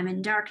 I'm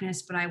in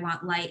darkness, but I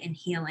want light and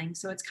healing.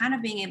 So it's kind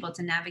of being able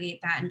to navigate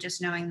that and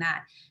just knowing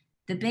that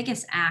the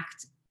biggest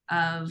act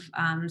of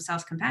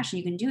self compassion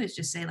you can do is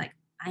just say, like,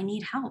 I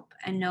need help,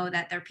 and know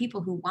that there are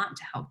people who want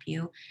to help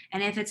you.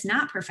 And if it's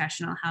not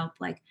professional help,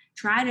 like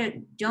try to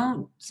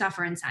don't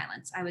suffer in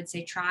silence. I would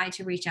say try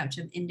to reach out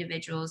to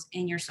individuals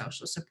in your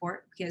social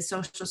support because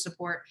social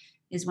support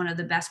is one of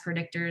the best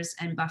predictors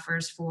and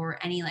buffers for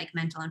any like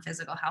mental and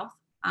physical health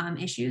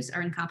issues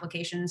or in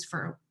complications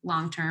for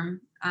long term.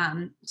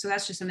 So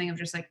that's just something of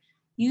just like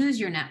use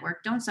your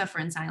network, don't suffer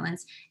in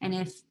silence. And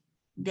if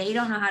they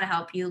don't know how to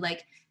help you,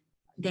 like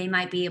they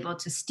might be able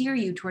to steer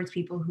you towards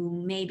people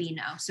who maybe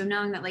know. So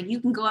knowing that like you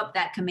can go up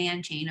that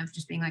command chain of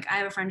just being like, I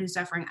have a friend who's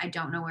suffering, I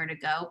don't know where to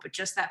go. But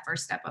just that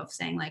first step of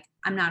saying like,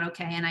 I'm not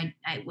okay and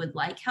I would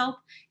like help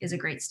is a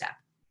great step.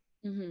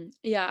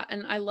 Yeah,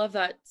 and I love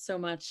that so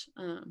much.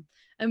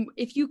 And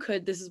if you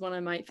could, this is one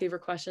of my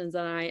favorite questions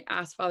that I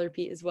asked Father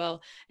Pete as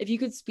well. If you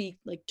could speak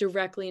like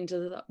directly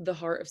into the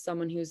heart of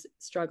someone who's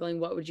struggling,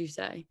 what would you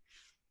say?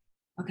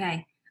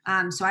 Okay.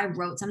 So I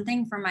wrote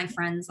something for my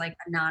friends like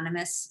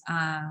anonymous.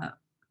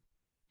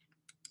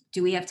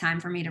 Do we have time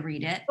for me to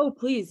read it? Oh,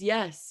 please.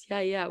 Yes.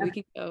 Yeah, yeah. We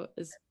can go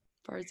as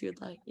far as you would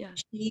like. Yeah.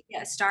 She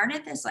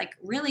started this like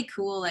really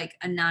cool like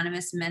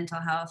anonymous mental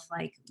health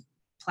like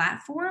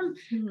platform.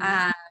 Mhm.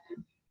 Um,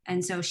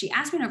 and so she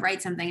asked me to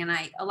write something, and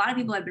a lot of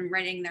people have been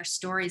writing their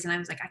stories, and I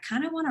was like, I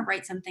kind of want to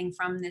write something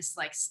from this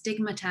like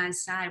stigmatized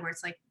side where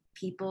it's like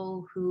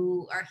people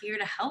who are here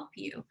to help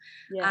you.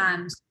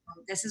 Yeah.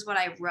 So this is what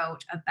I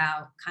wrote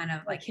about kind of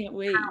I like can't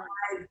wait.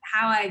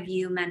 how I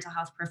view mental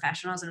health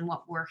professionals and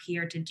what we're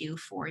here to do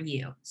for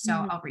you. So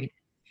Mhm. I'll read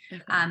it.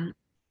 Okay. Um,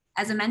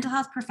 as a mental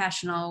health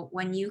professional,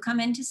 when you come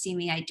in to see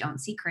me, I don't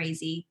see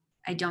crazy.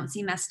 I don't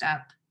see messed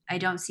up. I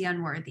don't see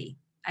unworthy.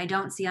 I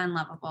don't see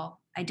unlovable.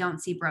 I don't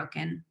see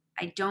broken.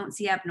 I don't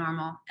see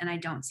abnormal, and I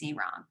don't see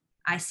wrong.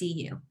 I see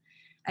you.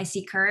 I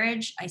see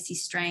courage. I see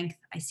strength.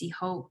 I see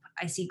hope.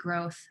 I see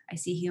growth. I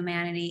see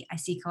humanity. I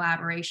see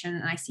collaboration,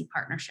 and I see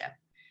partnership.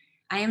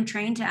 I am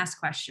trained to ask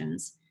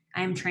questions.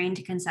 I am trained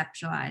to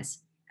conceptualize.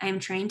 I am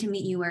trained to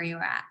meet you where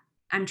you're at.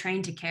 I'm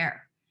trained to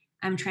care.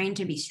 I'm trained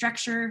to be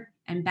structure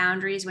and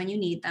boundaries when you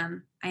need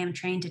them. I am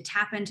trained to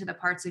tap into the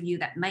parts of you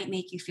that might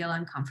make you feel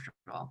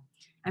uncomfortable.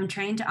 I'm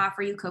trained to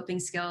offer you coping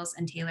skills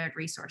and tailored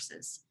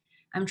resources.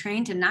 I'm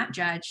trained to not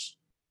judge,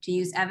 to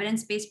use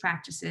evidence-based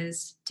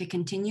practices, to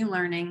continue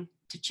learning,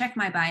 to check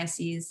my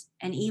biases,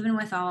 and even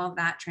with all of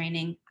that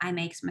training, I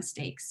make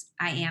mistakes.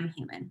 I am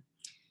human.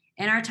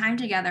 In our time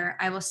together,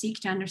 I will seek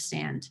to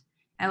understand.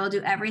 I will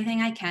do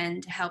everything I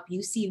can to help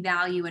you see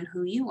value in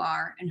who you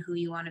are and who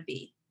you want to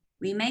be.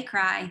 We may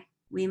cry,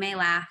 we may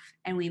laugh,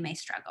 and we may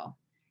struggle.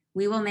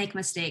 We will make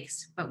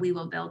mistakes, but we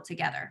will build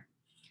together.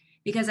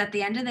 Because at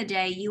the end of the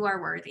day, you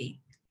are worthy.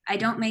 I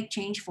don't make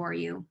change for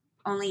you.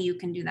 Only you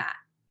can do that.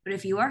 But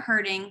if you are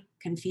hurting,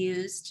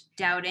 confused,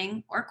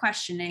 doubting, or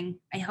questioning,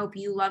 I hope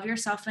you love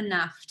yourself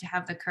enough to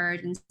have the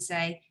courage and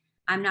say,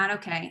 I'm not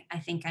okay. I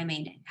think I may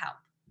need help.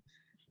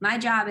 My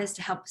job is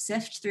to help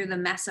sift through the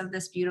mess of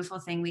this beautiful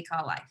thing we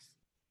call life.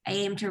 I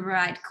aim to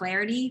provide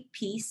clarity,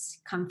 peace,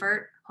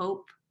 comfort,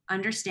 hope,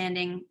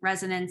 understanding,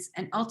 resonance,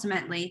 and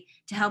ultimately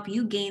to help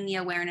you gain the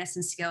awareness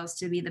and skills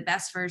to be the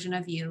best version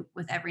of you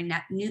with every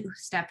new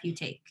step you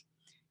take.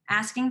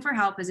 Asking for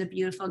help is a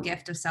beautiful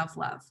gift of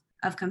self-love,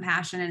 of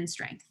compassion and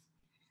strength.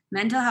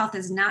 Mental health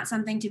is not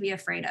something to be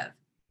afraid of.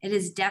 It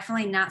is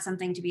definitely not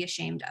something to be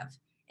ashamed of.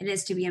 It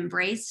is to be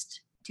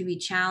embraced, to be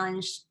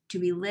challenged, to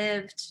be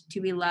lived,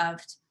 to be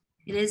loved.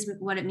 It is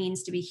what it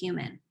means to be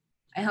human.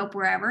 I hope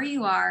wherever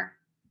you are,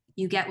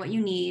 you get what you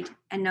need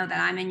and know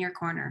that I'm in your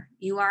corner.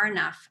 You are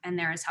enough and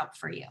there is help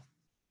for you.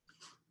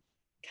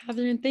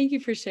 Catherine, thank you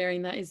for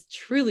sharing. That is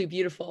truly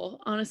beautiful.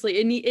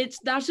 Honestly,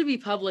 that should be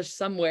published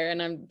somewhere.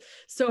 And I'm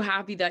so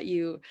happy that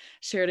you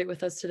shared it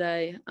with us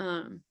today.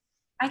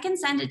 I can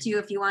send it to you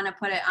if you want to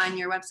put it on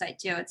your website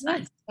too. It's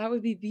fine. That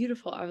would be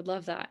beautiful. I would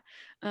love that.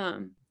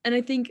 And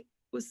I think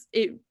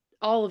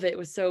all of it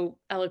was so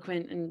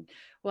eloquent and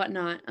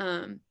whatnot.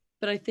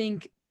 But I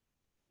think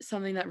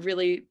something that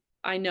really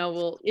I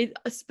know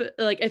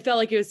I felt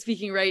like it was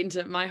speaking right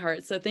into my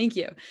heart. So thank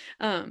you.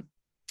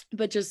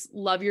 But just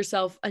love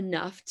yourself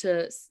enough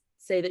to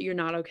say that you're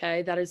not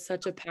okay. That is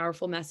such a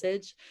powerful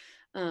message.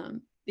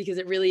 Because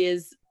it really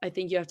is, I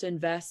think you have to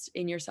invest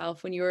in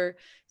yourself when you're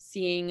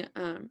seeing,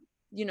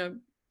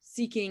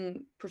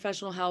 seeking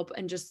professional help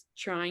and just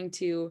trying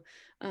to,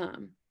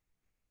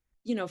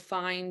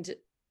 find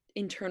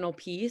internal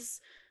peace.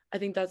 I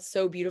think that's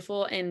so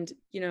beautiful. And,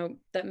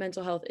 that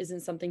mental health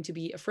isn't something to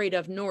be afraid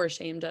of nor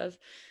ashamed of.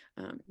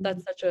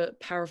 That's such a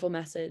powerful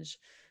message.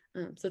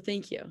 So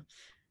thank you.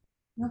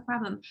 No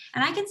problem.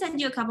 And I can send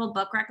you a couple of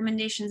book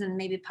recommendations and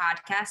maybe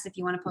podcasts if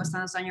you want to post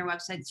those on your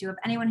website too. If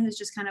anyone who's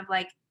just kind of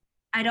like,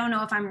 I don't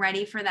know if I'm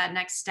ready for that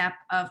next step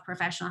of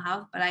professional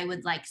health, but I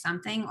would like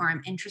something or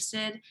I'm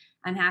interested,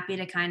 I'm happy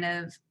to kind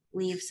of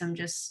leave some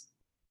just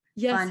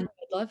fun. I'd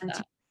love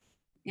that.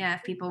 Yeah,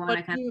 if people want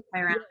to kind of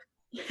play around.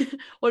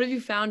 What have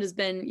you found has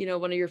been,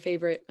 one of your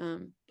favorite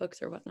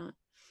books or whatnot?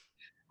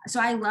 So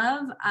I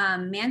love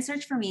Man's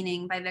Search for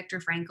Meaning by Viktor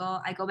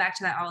Frankl. I go back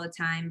to that all the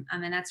time.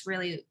 And that's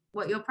really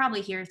what you'll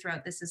probably hear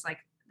throughout this is like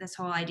this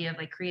whole idea of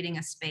like creating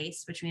a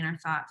space between our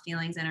thought,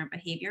 feelings, and our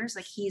behaviors.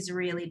 Like he's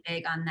really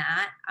big on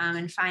that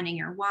and finding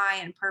your why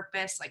and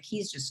purpose. Like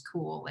he's just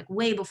cool, like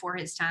way before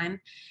his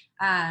time.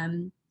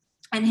 And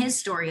his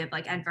story of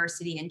like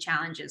adversity and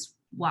challenges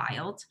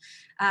wild.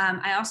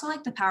 I also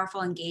like The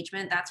Powerful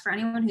Engagement. That's for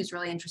anyone who's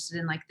really interested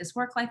in like this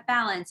work-life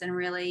balance and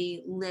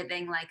really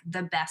living like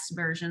the best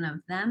version of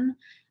them.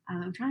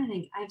 I'm trying to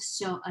think. I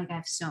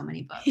have so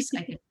many books.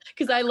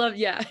 Because I love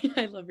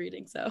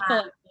reading. So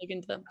I'll look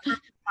into them.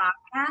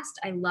 Podcast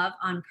I love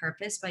On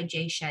Purpose by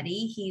Jay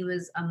Shetty. He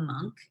was a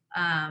monk.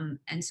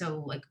 And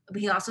so like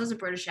he also has a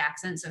British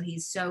accent, so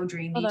he's so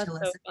dreamy to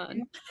listen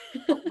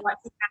to. What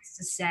he has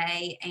to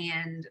say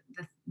and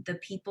the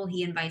people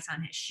he invites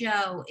on his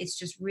show, it's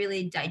just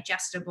really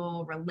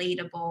digestible,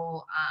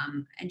 relatable,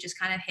 and just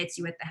kind of hits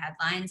you with the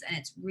headlines. And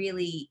it's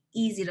really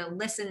easy to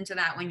listen to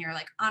that when you're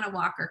like on a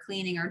walk or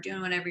cleaning or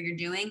doing whatever you're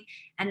doing,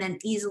 and then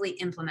easily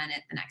implement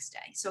it the next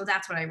day. So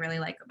that's what I really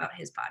like about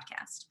his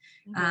podcast.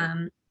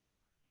 Mm-hmm.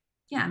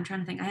 Yeah, I'm trying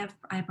to think.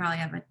 I probably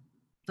have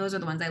those are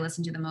the ones I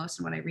listen to the most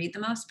and what I read the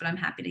most, but I'm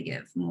happy to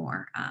give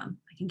more. I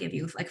can give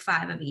you like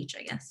 5 of each,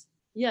 I guess.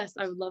 Yes,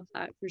 I would love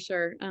that for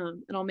sure.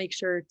 And I'll make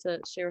sure to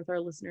share with our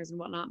listeners and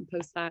whatnot and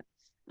post that.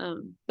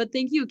 But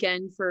thank you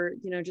again for,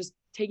 just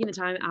taking the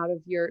time out of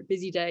your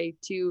busy day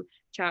to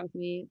chat with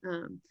me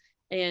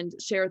and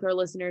share with our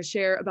listeners,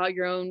 share about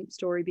your own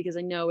story, because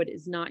I know it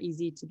is not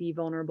easy to be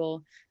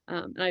vulnerable.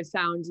 And I've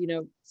found,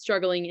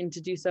 struggling and to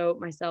do so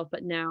myself,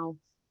 but now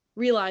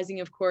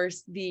realizing, of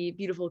course, the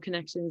beautiful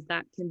connections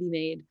that can be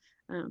made.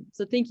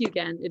 So thank you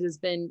again. It has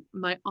been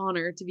my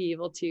honor to be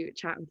able to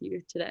chat with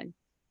you today.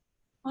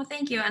 Well,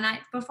 thank you. And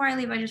before I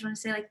leave, I just want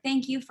to say, like,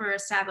 thank you for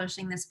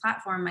establishing this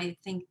platform. I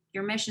think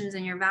your missions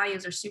and your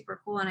values are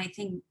super cool. And I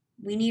think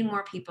we need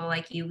more people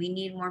like you. We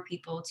need more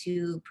people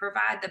to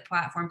provide the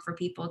platform for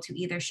people to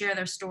either share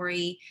their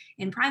story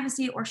in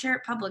privacy or share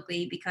it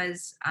publicly,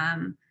 because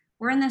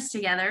we're in this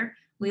together.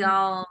 We Mhm.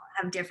 all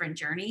have different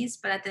journeys,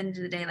 but at the end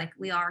of the day, like,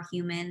 we are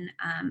human,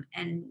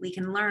 and we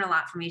can learn a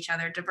lot from each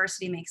other.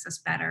 Diversity makes us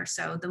better.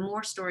 So the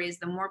more stories,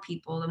 the more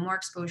people, the more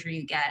exposure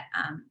you get,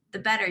 the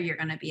better you're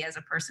going to be as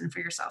a person for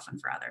yourself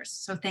and for others.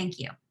 So thank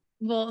you.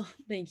 Well,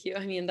 thank you.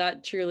 I mean,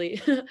 that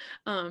truly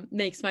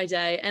makes my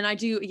day. And I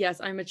do,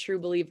 yes, I'm a true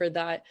believer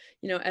that,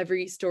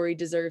 every story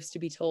deserves to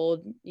be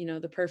told,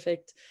 the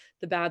perfect,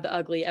 the bad, the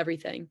ugly,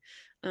 everything.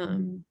 Um,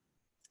 Mhm.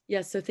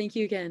 yes. So thank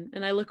you again.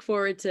 And I look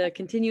forward to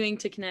continuing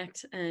to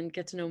connect and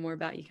get to know more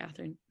about you,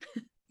 Catherine.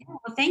 Yeah,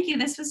 well, thank you.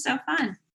 This was so fun.